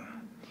flying.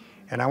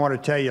 And I want to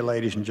tell you,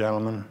 ladies and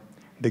gentlemen,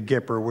 the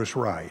Gipper was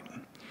right.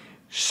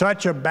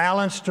 Such a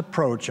balanced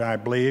approach, I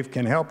believe,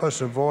 can help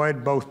us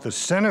avoid both the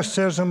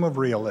cynicism of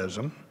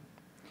realism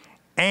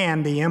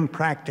and the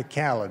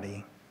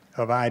impracticality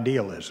of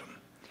idealism.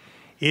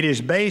 It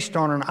is based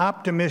on an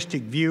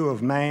optimistic view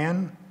of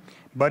man,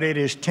 but it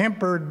is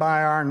tempered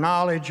by our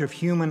knowledge of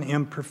human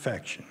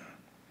imperfection.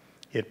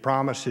 It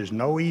promises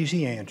no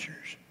easy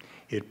answers.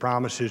 It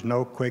promises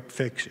no quick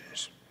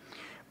fixes.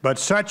 But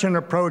such an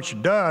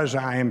approach does,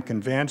 I am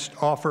convinced,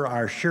 offer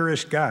our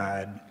surest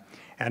guide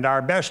and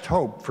our best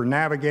hope for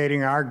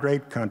navigating our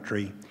great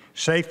country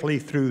safely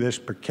through this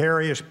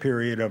precarious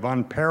period of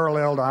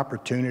unparalleled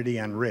opportunity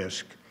and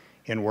risk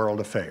in world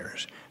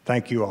affairs.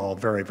 Thank you all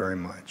very, very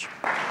much.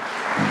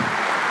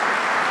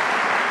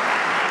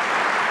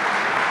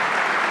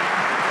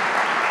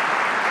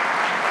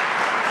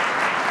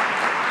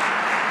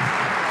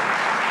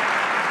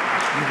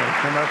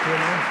 Come up here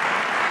now.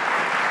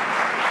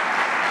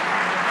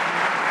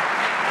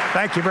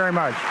 Thank you very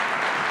much.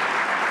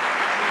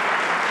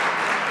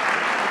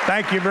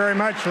 Thank you very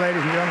much,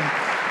 ladies and gentlemen.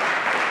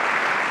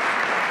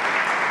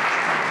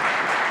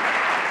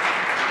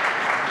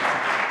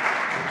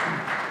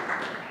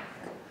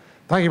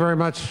 Thank you very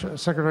much,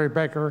 Secretary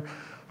Baker.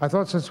 I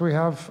thought since we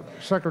have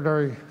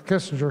Secretary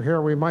Kissinger here,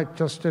 we might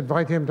just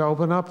invite him to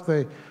open up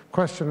the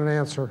question and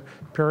answer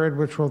period,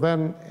 which will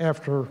then,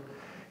 after,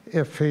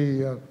 if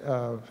he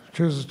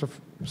chooses to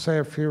say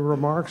a few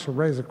remarks or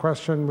raise a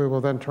question, we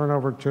will then turn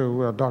over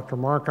to Dr.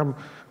 Markham,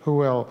 who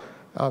will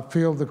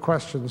field the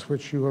questions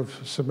which you have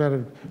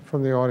submitted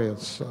from the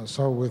audience.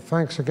 So with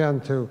thanks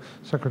again to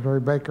Secretary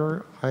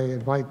Baker, I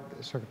invite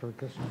Secretary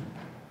Kissinger.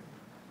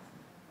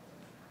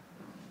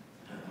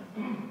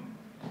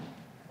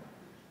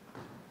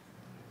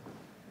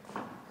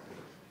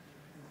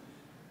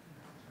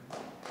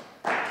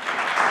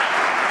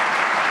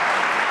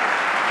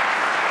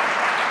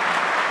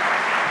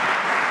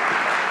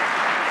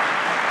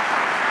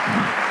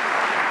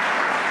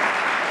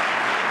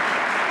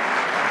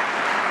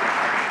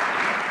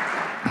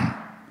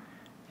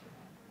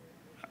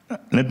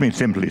 Let me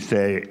simply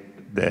say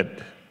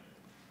that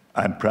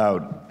I'm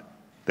proud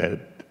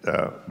that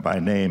my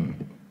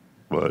name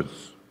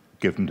was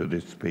given to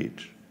this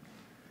speech.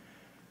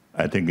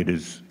 I think it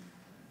is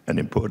an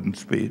important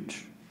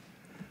speech.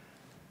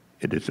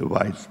 It is a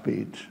wise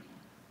speech.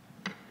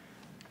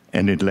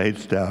 And it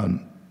lays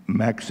down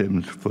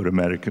maxims for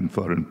American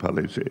foreign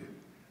policy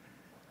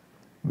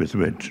with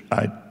which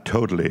I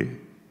totally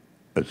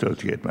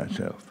associate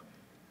myself.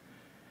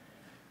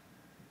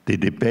 The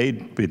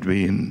debate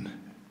between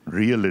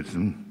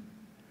realism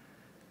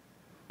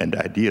and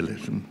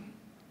idealism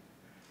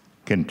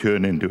can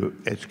turn into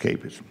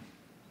escapism.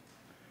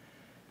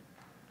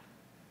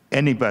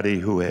 Anybody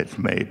who has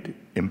made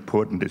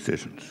important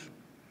decisions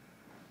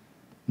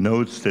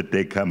knows that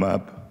they come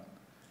up,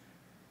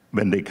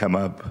 when they come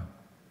up,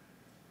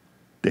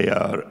 they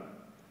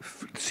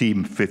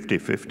seem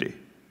 50-50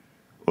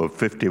 or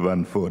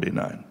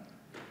 51-49.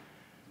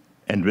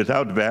 And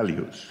without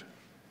values,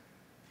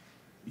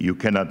 you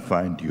cannot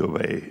find your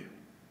way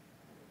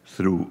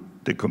through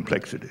the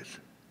complexities.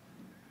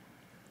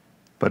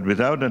 But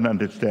without an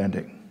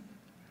understanding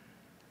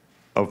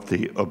of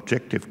the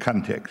objective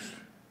context,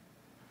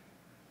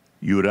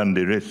 you run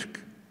the risk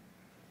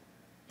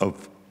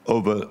of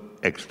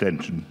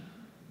overextension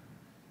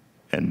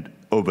and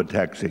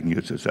overtaxing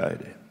your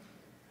society.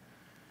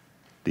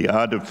 The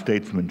art of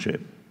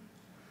statesmanship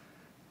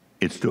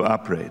is to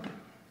operate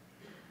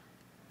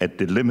at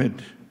the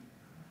limit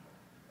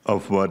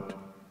of what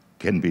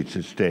can be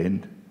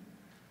sustained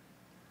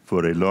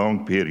for a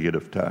long period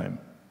of time,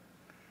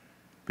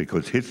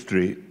 because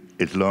history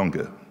is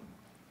longer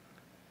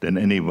than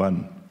any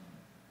one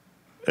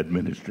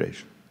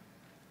administration.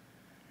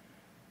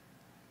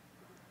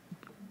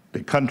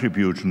 The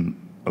contribution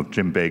of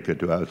Jim Baker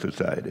to our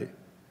society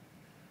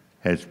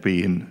has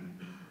been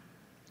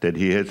that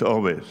he has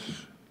always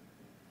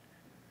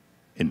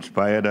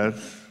inspired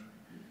us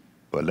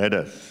or led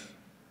us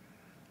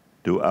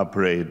to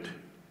operate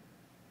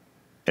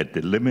at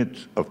the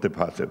limits of the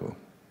possible,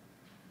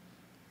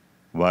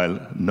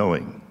 while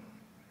knowing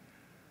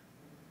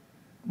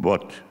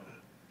what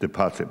the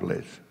possible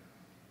is.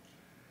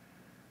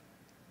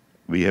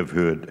 We have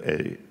heard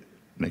an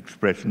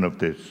expression of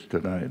this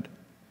tonight,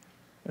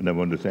 and I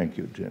want to thank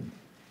you, Jim,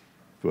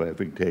 for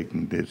having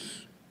taken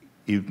this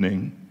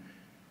evening,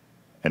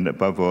 and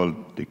above all,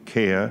 the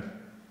care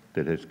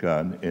that has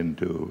gone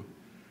into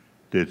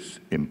this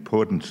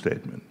important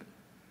statement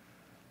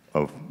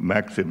of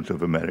maxims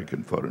of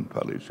American foreign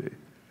policy,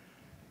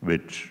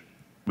 which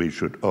we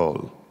should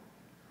all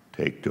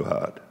take to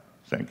heart.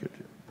 Thank you,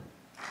 Jim.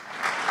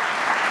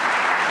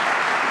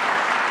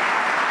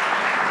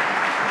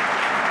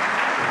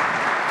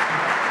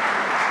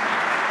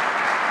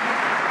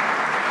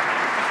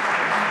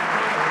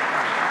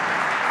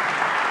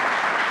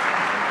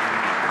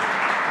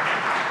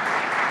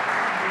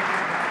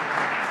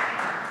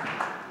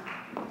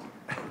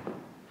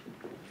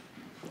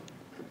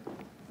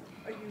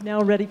 Are you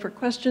now ready for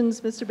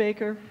questions, Mr.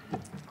 Baker?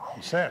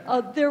 said.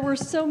 There were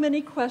so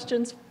many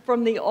questions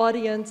from the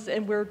audience,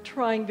 and we're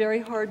trying very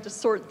hard to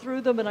sort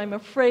through them, and I'm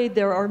afraid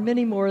there are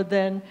many more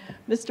than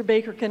Mr.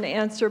 Baker can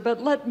answer,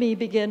 but let me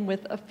begin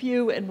with a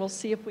few, and we'll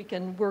see if we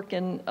can work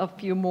in a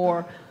few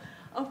more.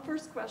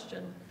 First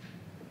question.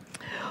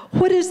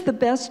 What is the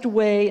best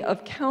way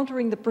of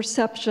countering the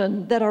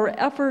perception that our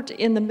effort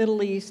in the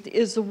Middle East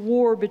is a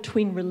war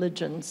between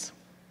religions?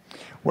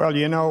 Well,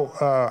 you know,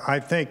 I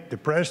think the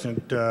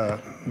president,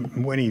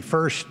 when he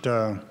first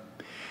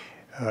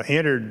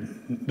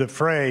entered the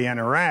fray in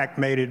Iraq,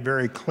 made it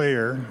very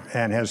clear,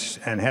 and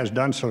has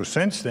done so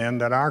since then,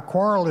 that our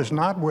quarrel is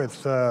not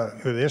with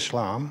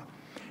Islam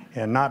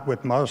and not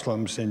with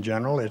Muslims in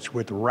general. It's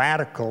with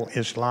radical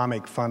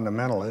Islamic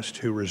fundamentalists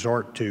who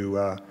resort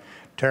to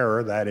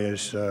terror, that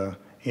is,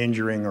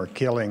 injuring or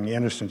killing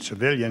innocent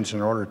civilians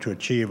in order to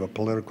achieve a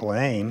political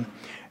aim.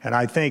 And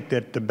I think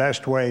that the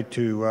best way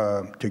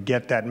to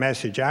get that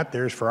message out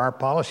there is for our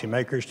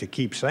policymakers to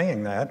keep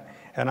saying that.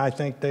 And I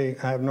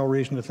have no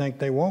reason to think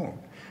they won't,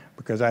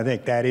 because I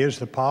think that is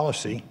the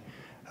policy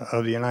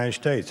of the United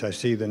States. I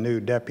see the new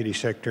Deputy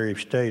Secretary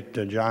of State,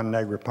 John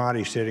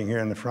Negroponte, sitting here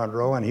in the front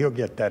row, and he'll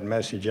get that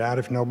message out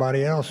if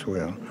nobody else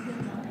will.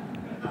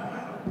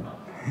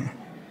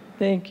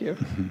 Thank you.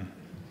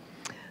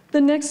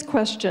 The next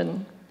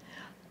question.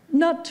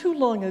 Not too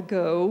long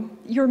ago,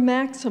 your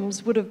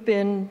maxims would have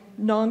been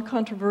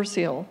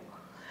non-controversial,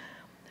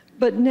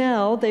 but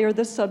now they are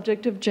the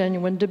subject of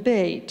genuine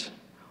debate.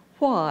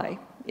 Why?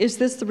 Is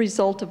this the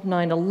result of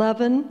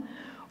 9/11,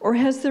 or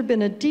has there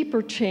been a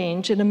deeper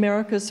change in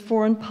America's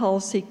foreign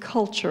policy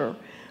culture?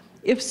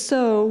 If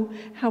so,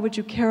 how would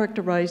you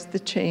characterize the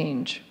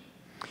change?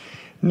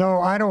 No,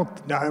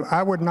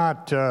 I would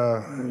not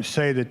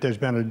say that there's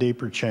been a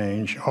deeper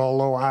change,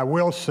 although I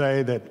will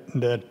say that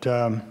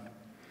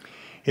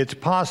it's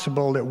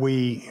possible that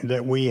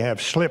we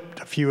have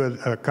slipped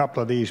a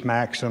couple of these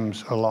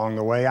maxims along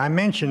the way. I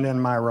mentioned in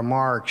my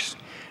remarks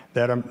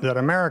that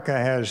America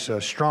has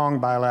strong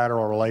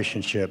bilateral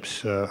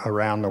relationships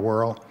around the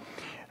world.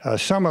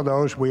 Some of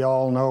those we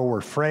all know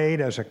were frayed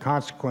as a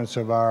consequence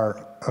of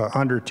our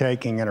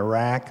undertaking in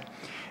Iraq.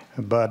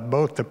 But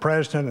both the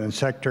President and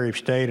Secretary of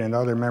State and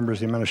other members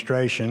of the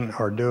administration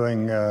are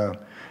doing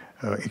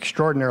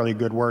extraordinarily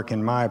good work,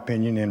 in my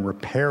opinion, in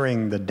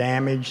repairing the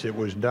damage that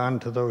was done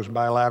to those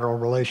bilateral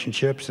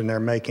relationships, and they're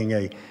making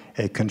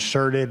a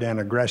concerted and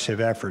aggressive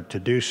effort to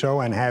do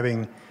so, and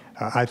having,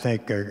 I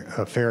think,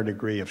 a fair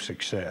degree of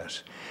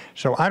success.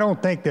 So I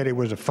don't think that it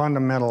was a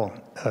fundamental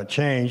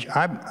change.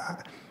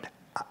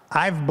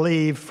 I've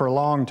believed for a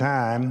long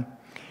time,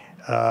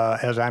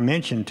 as I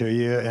mentioned to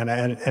you,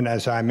 and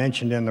as I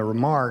mentioned in the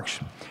remarks,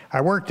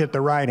 I worked at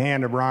the right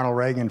hand of Ronald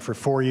Reagan for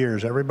 4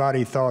 years.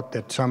 Everybody thought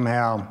that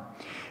somehow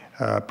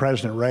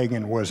President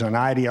Reagan was an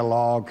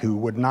ideologue who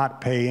would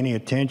not pay any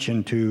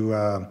attention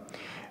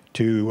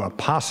to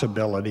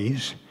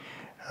possibilities,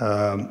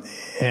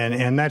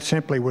 and that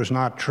simply was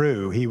not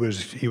true. He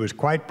was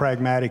quite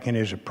pragmatic in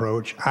his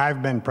approach.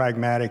 I've been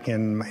pragmatic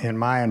in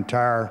my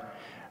entire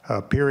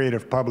period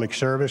of public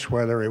service,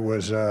 whether it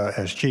was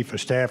as Chief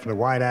of Staff of the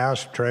White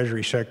House,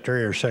 Treasury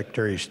Secretary, or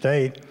Secretary of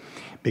State,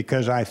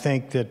 because I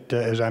think that,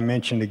 as I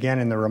mentioned again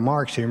in the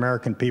remarks, the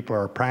American people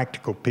are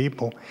practical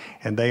people,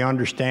 and they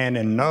understand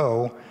and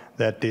know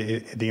that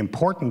the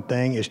important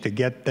thing is to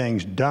get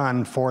things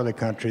done for the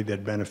country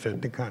that benefit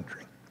the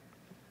country.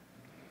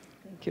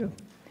 Thank you.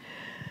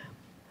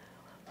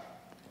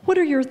 What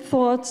are your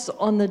thoughts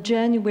on the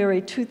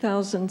January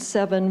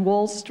 2007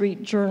 Wall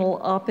Street Journal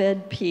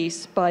op-ed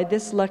piece by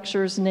this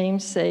lecture's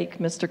namesake,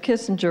 Mr.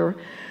 Kissinger,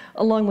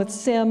 along with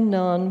Sam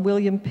Nunn,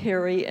 William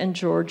Perry, and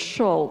George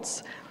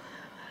Shultz?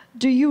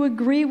 Do you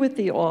agree with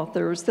the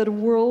authors that a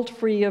world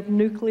free of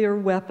nuclear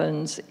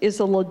weapons is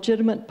a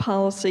legitimate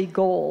policy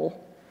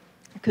goal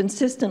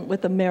consistent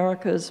with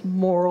America's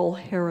moral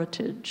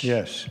heritage?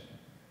 Yes.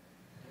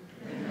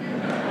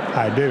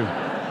 I do.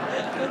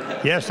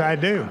 Yes, I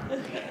do.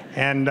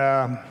 And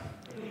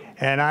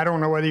I don't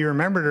know whether you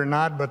remember it or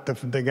not, but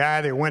the guy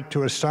that went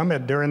to a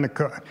summit during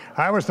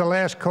I was the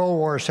last Cold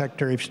War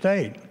Secretary of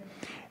State.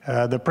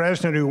 The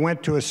president who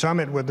went to a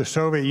summit with the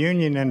Soviet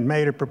Union and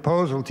made a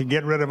proposal to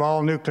get rid of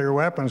all nuclear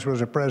weapons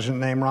was a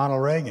president named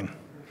Ronald Reagan,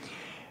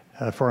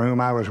 for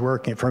whom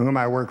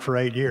I worked for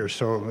 8 years.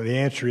 So the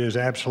answer is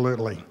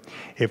absolutely.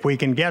 If we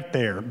can get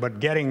there,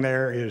 but getting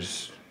there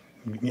is,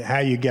 how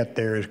you get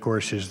there, of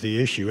course, is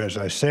the issue. As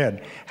I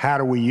said, how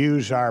do we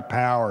use our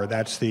power?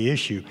 That's the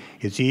issue.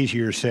 It's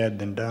easier said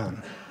than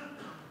done.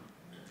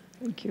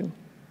 Thank you.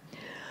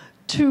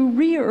 To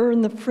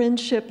re-earn the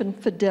friendship and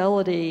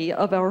fidelity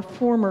of our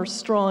former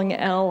strong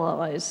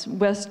allies,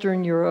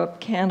 Western Europe,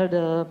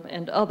 Canada,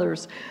 and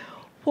others,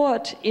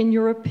 what, in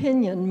your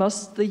opinion,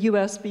 must the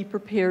U.S. be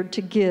prepared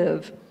to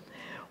give?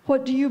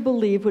 What do you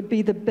believe would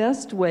be the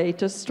best way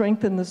to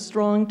strengthen the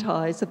strong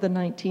ties of the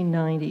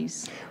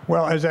 1990s?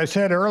 Well, as I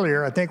said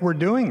earlier, I think we're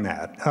doing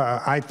that.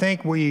 I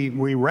think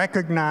we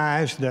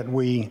recognize that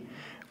we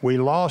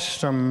lost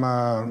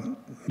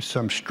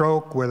some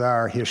stroke with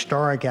our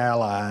historic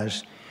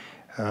allies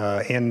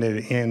in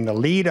the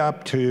lead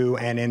up to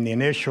and in the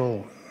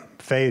initial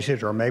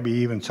phases, or maybe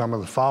even some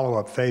of the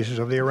follow-up phases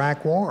of the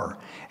Iraq War.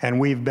 And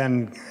we've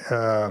been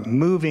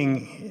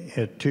moving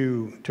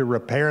to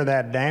repair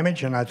that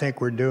damage, and I think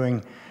we're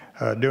doing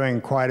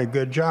quite a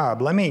good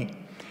job. Let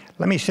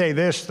me say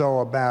this,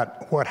 though,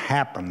 about what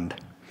happened.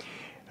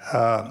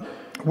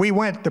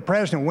 The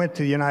President went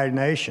to the United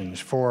Nations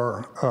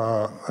for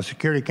a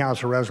Security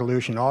Council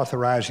resolution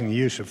authorizing the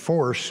use of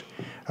force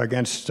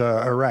against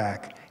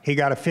Iraq. He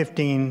got a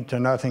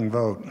 15-0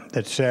 vote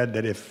that said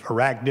that if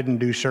Iraq didn't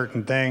do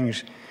certain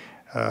things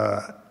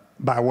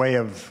by way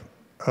of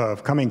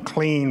coming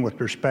clean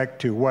with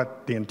respect to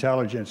what the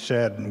intelligence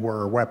said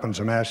were weapons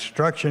of mass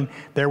destruction,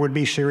 there would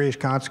be serious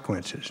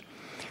consequences.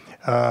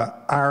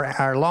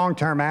 Our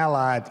long-term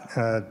ally,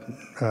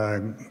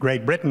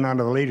 Great Britain,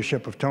 under the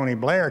leadership of Tony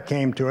Blair,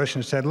 came to us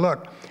and said,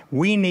 look,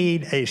 we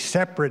need a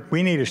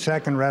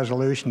second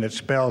resolution that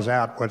spells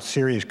out what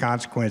serious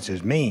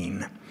consequences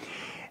mean.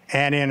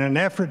 And in an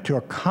effort to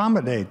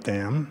accommodate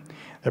them,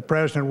 the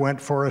President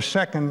went for a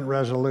second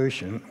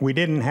resolution. We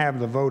didn't have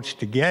the votes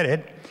to get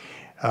it.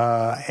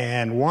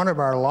 And one of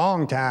our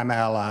longtime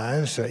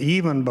allies,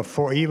 even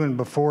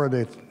before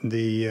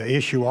the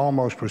issue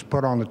almost was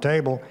put on the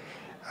table,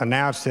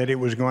 announced that it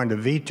was going to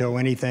veto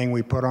anything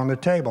we put on the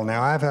table.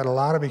 Now, I've had a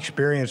lot of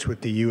experience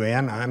with the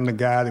UN. I'm the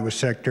guy that was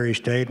Secretary of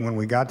State when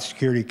we got the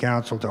Security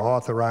Council to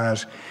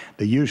authorize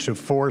the use of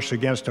force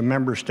against a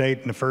member state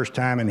in the first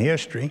time in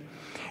history.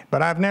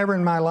 But I've never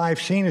in my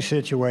life seen a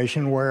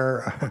situation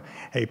where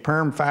a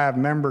PERM 5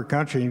 member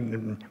country,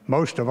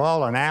 most of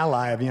all an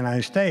ally of the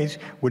United States,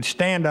 would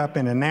stand up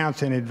and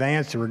announce in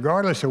advance that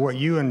regardless of what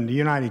you and the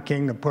United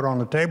Kingdom put on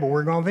the table,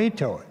 we're going to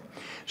veto it.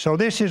 So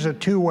this is a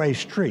two-way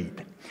street.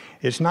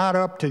 It's not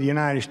up to the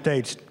United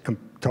States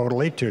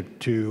totally to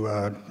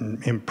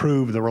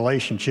improve the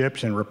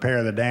relationships and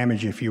repair the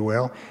damage, if you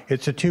will.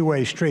 It's a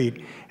two-way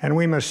street, and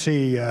we must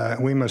see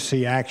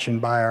action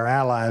by our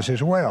allies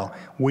as well.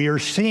 We are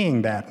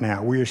seeing that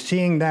now. We are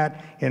seeing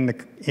that in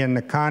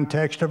the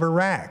context of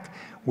Iraq.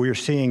 We are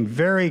seeing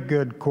very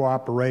good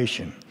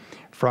cooperation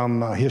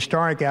from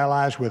historic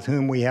allies with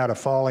whom we had a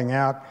falling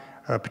out,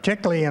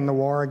 particularly in the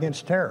war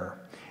against terror.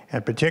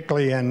 And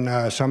particularly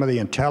in some of the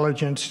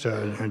intelligence,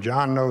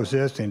 John knows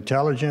this, the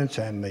intelligence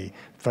and the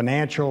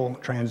financial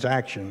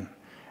transaction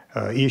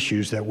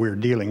issues that we're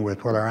dealing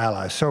with our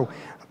allies. So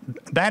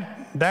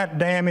that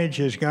damage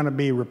is going to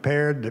be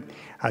repaired.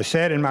 I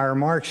said in my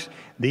remarks,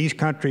 these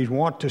countries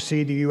want to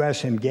see the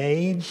U.S.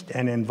 engaged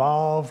and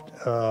involved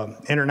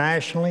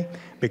internationally,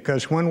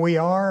 because when we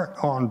are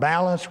on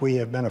balance, we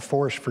have been a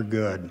force for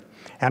good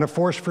and a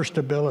force for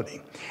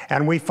stability.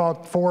 And we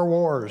fought 3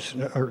 wars, in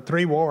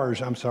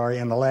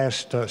the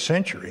last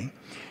century,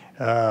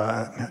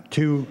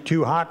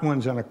 2 hot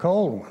ones and a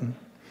cold one,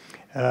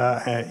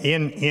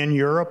 in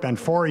Europe and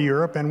for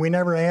Europe, and we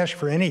never asked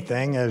for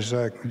anything. As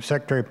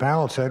Secretary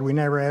Powell said, we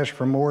never asked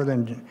for more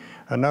than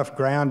enough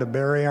ground to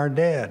bury our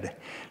dead.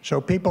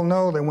 So people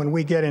know that when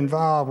we get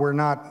involved, we're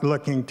not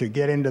looking to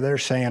get into their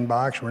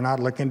sandbox. We're not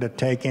looking to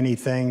take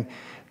anything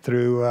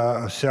through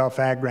a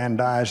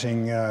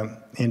self-aggrandizing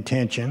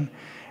intention,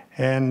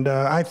 and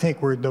I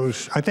think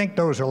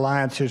those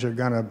alliances are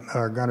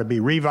going to be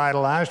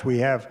revitalized. We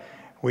have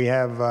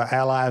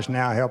allies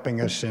now helping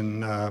us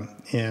in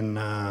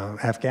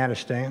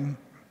Afghanistan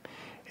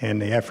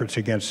and the efforts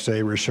against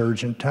a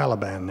resurgent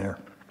Taliban there.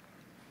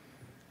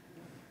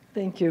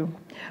 Thank you.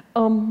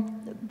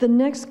 The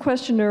next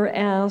questioner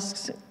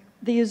asks,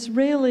 the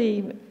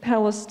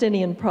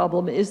Israeli-Palestinian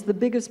problem is the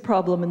biggest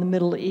problem in the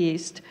Middle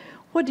East.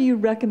 What do you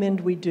recommend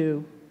we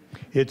do?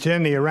 It's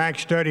in the Iraq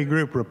Study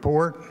Group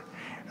report.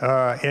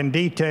 In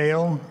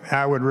detail,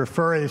 I would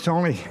refer, it's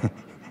only,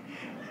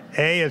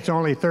 A, it's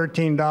only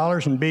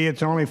 $13, and B,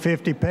 it's only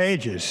 50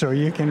 pages, so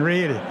you can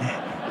read it.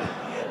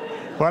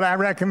 What I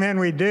recommend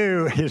we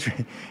do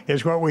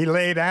is what we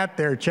laid out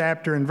there,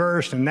 chapter and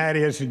verse, and that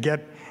is to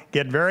get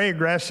very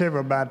aggressive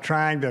about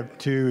trying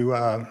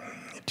to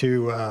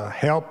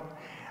help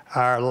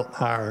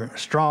our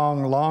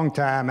strong,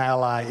 longtime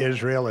ally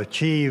Israel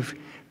achieve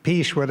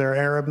peace with their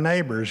Arab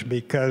neighbors,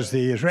 because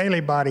the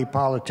Israeli body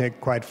politic,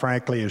 quite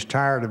frankly, is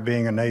tired of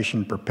being a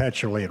nation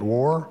perpetually at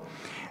war.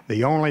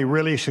 The only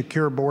really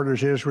secure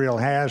borders Israel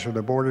has are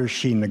the borders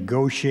she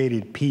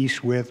negotiated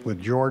peace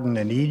with Jordan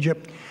and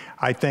Egypt.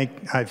 I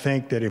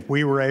think that if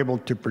we were able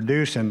to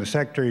produce, and the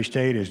Secretary of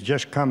State has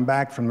just come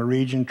back from the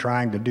region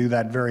trying to do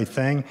that very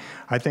thing,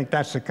 I think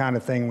that's the kind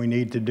of thing we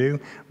need to do.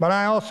 But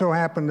I also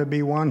happen to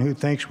be one who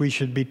thinks we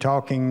should be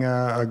talking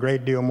a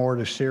great deal more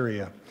to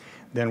Syria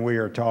than we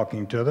are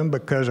talking to them,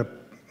 because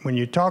when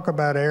you talk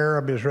about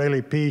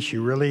Arab-Israeli peace,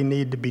 you really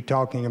need to be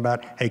talking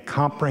about a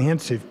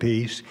comprehensive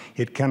peace.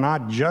 It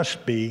cannot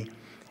just be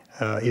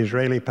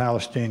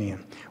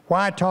Israeli-Palestinian.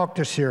 Why talk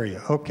to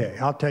Syria? Okay,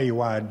 I'll tell you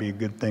why it'd be a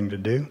good thing to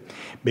do.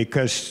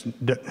 Because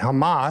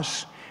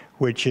Hamas,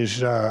 which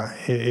is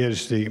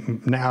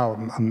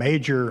now a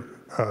major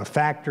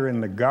factor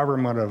in the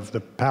government of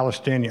the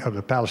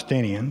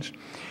Palestinians,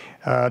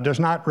 does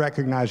not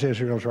recognize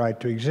Israel's right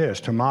to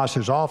exist.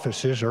 Hamas's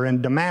offices are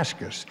in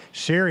Damascus.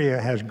 Syria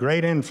has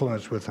great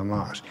influence with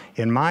Hamas.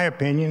 In my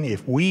opinion,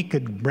 if we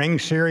could bring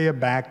Syria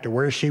back to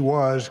where she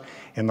was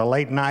in the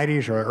late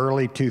 90s or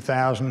early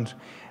 2000s,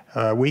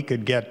 we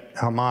could get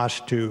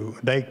Hamas to,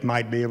 they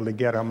might be able to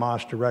get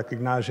Hamas to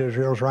recognize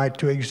Israel's right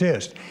to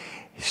exist.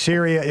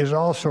 Syria is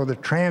also the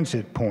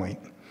transit point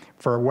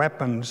for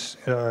weapons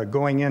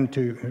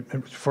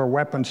for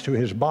weapons to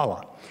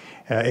Hezbollah.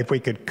 If we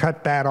could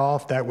cut that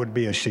off, that would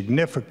be a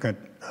significant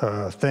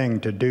thing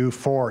to do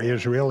for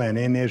Israel and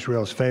in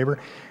Israel's favor.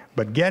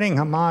 But getting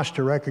Hamas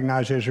to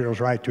recognize Israel's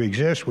right to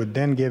exist would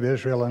then give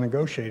Israel a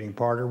negotiating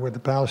partner with the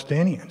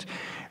Palestinians.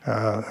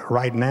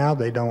 Right now,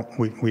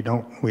 we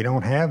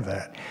don't have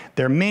that.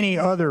 There are many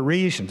other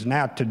reasons.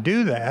 Now, to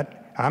do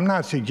that, I'm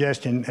not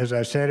suggesting, as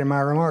I said in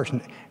my remarks,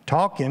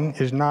 talking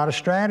is not a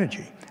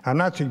strategy. I'm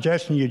not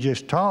suggesting you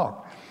just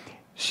talk.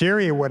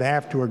 Syria would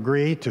have to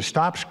agree to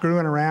stop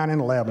screwing around in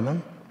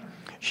Lebanon.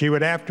 She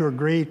would have to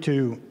agree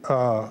to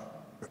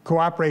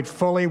cooperate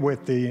fully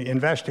with the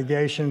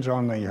investigations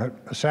on the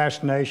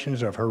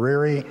assassinations of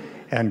Hariri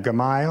and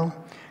Gemayel,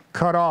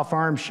 cut off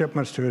arms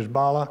shipments to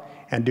Hezbollah,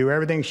 and do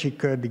everything she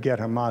could to get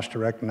Hamas to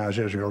recognize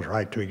Israel's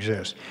right to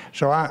exist.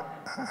 So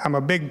I'm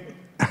a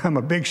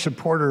big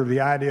supporter of the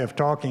idea of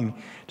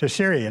talking to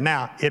Syria.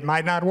 Now, it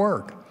might not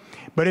work,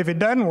 but if it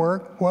doesn't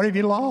work, what have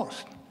you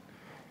lost?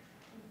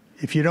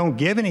 If you don't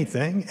give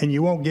anything, and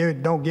you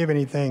don't give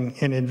anything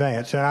in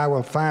advance. And I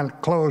will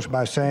close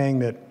by saying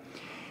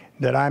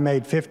that I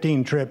made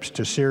 15 trips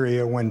to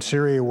Syria when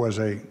Syria was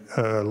a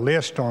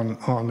list on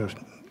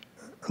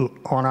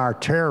our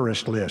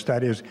terrorist list.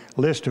 That is,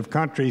 list of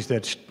countries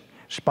that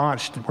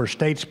were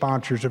state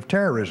sponsors of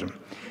terrorism.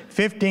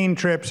 15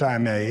 trips I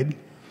made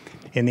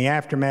in the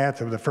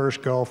aftermath of the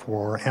first Gulf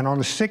War, and on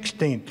the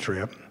 16th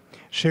trip,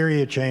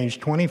 Syria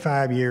changed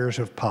 25 years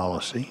of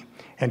policy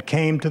and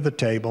came to the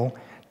table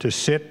to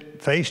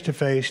sit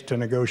face-to-face to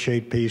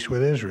negotiate peace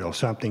with Israel,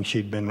 something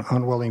she'd been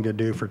unwilling to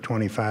do for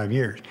 25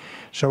 years.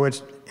 So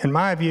it's, in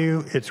my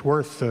view, it's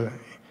worth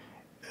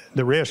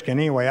the risk. And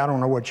anyway, I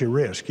don't know what you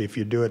risk if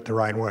you do it the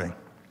right way.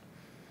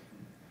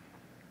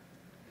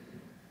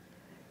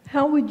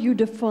 How would you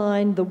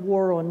define the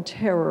war on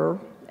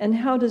terror, and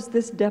how does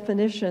this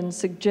definition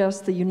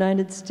suggest the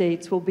United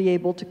States will be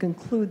able to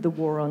conclude the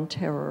war on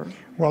terror?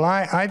 Well,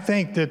 I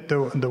think that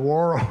the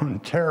war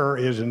on terror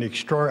is an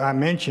extraordinary. I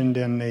mentioned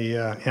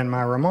in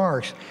my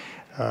remarks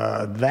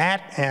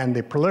that and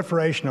the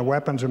proliferation of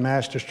weapons of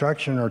mass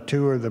destruction are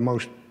two of the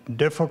most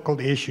difficult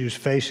issues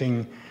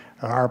facing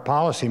our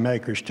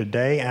policymakers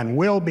today, and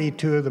will be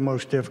two of the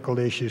most difficult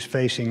issues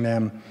facing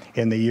them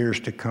in the years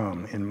to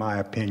come, in my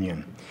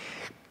opinion.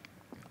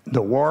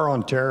 The war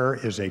on terror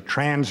is a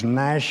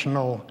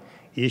transnational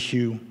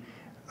issue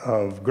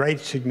of great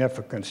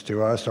significance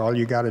to us. All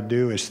you got to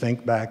do is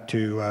think back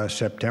to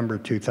September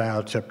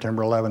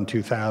 11,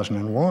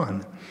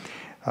 2001.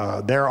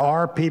 There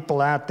are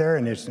people out there,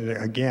 and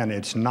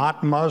it's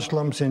not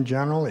Muslims in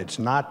general. It's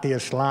not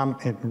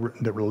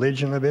the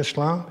religion of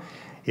Islam.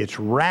 It's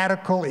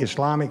radical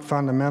Islamic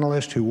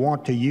fundamentalists who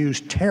want to use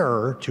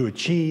terror to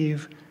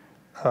achieve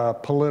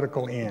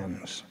political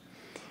ends.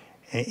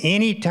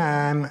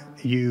 Anytime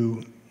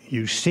you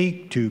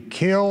seek to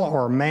kill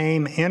or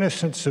maim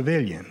innocent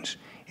civilians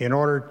in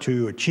order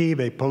to achieve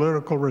a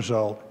political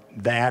result,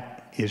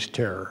 that is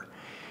terror.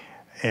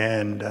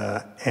 And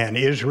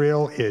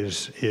Israel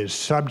is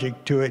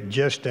subject to it,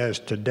 just as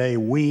today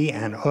we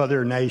and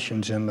other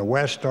nations in the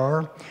West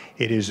are.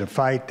 It is a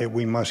fight that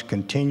we must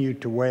continue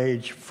to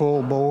wage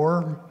full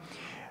bore.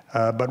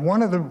 But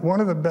one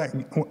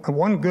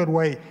good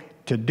way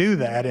to do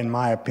that, in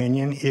my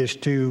opinion, is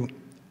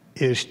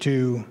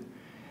to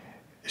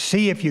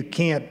see if you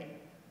can't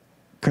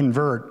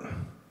convert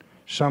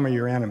some of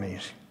your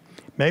enemies.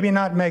 Maybe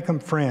not make them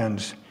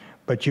friends,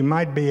 but you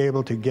might be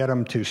able to get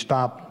them to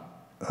stop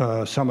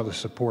some of the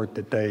support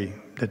that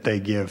they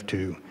give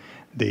to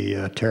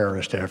the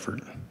terrorist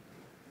effort.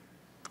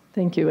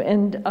 Thank you.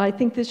 And I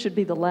think this should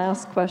be the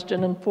last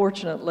question,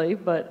 unfortunately,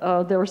 but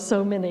there are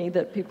so many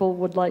that people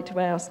would like to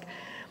ask.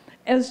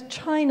 As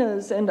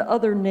China's and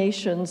other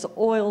nations'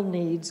 oil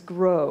needs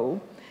grow,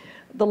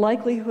 the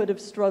likelihood of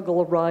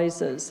struggle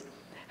arises.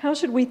 How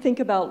should we think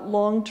about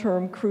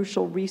long-term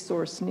crucial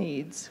resource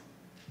needs?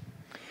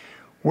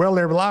 Well,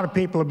 there are a lot of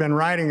people who have been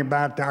writing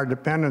about our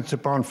dependence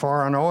upon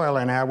foreign oil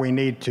and how we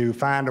need to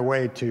find a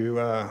way to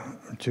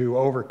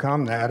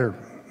overcome that or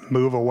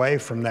move away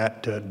from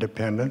that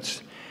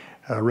dependence.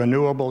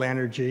 Renewable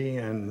energy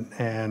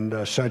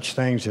and such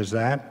things as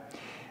that.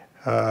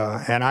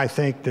 And I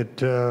think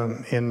that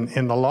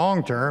in the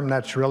long term,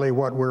 that's really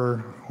what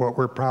we're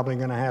probably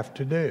going to have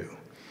to do.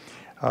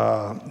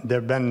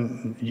 There've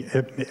been,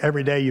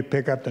 every day you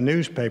pick up the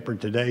newspaper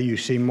today, you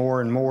see more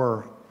and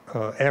more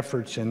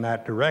efforts in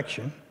that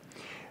direction.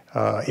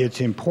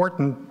 It's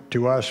important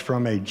to us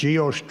from a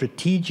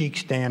geostrategic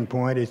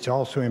standpoint. It's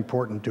also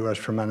important to us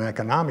from an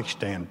economic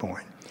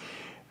standpoint.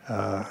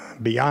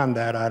 Beyond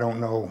that, I don't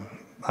know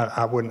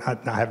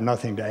I have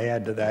nothing to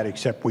add to that,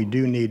 except we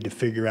do need to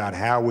figure out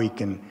how we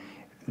can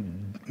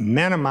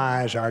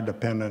minimize our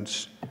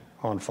dependence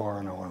on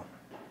foreign oil.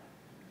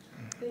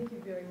 Thank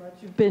you very much.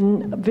 You've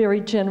been very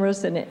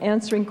generous in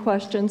answering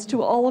questions.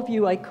 To all of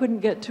you I couldn't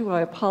get to,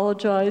 I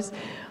apologize,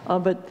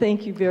 but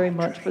thank you very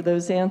much for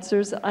those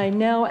answers. I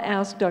now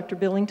ask Dr.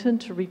 Billington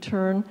to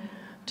return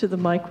to the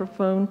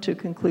microphone to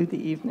conclude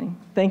the evening.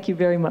 Thank you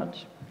very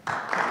much.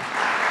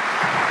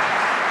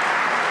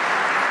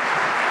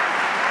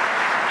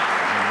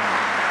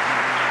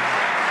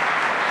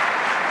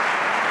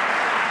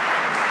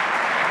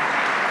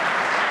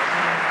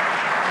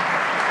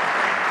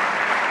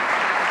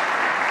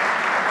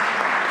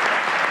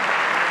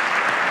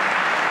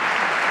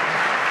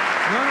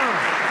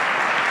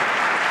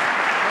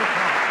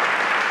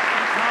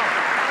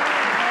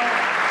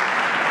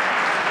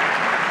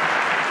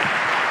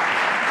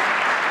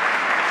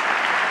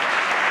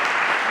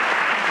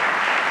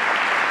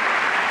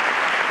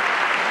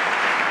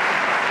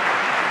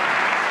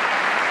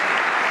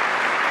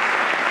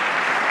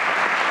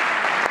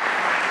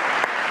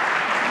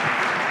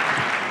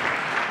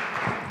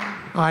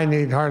 I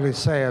need hardly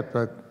say it,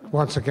 but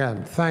once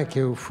again, thank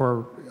you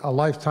for a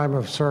lifetime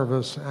of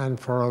service and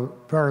for a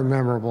very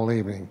memorable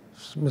evening.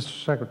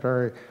 Mr.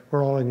 Secretary,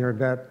 we're all in your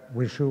debt.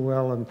 Wish you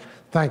well, and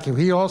thank you.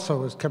 He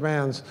also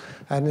commands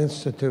an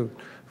institute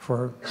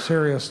for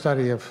serious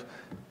study of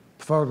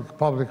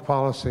public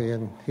policy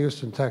in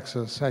Houston,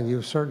 Texas, and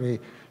you've certainly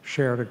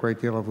shared a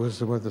great deal of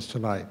wisdom with us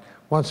tonight.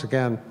 Once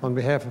again, on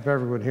behalf of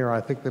everyone here,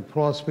 I think the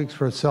applause speaks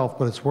for itself,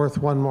 but it's worth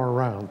one more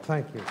round.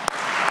 Thank you.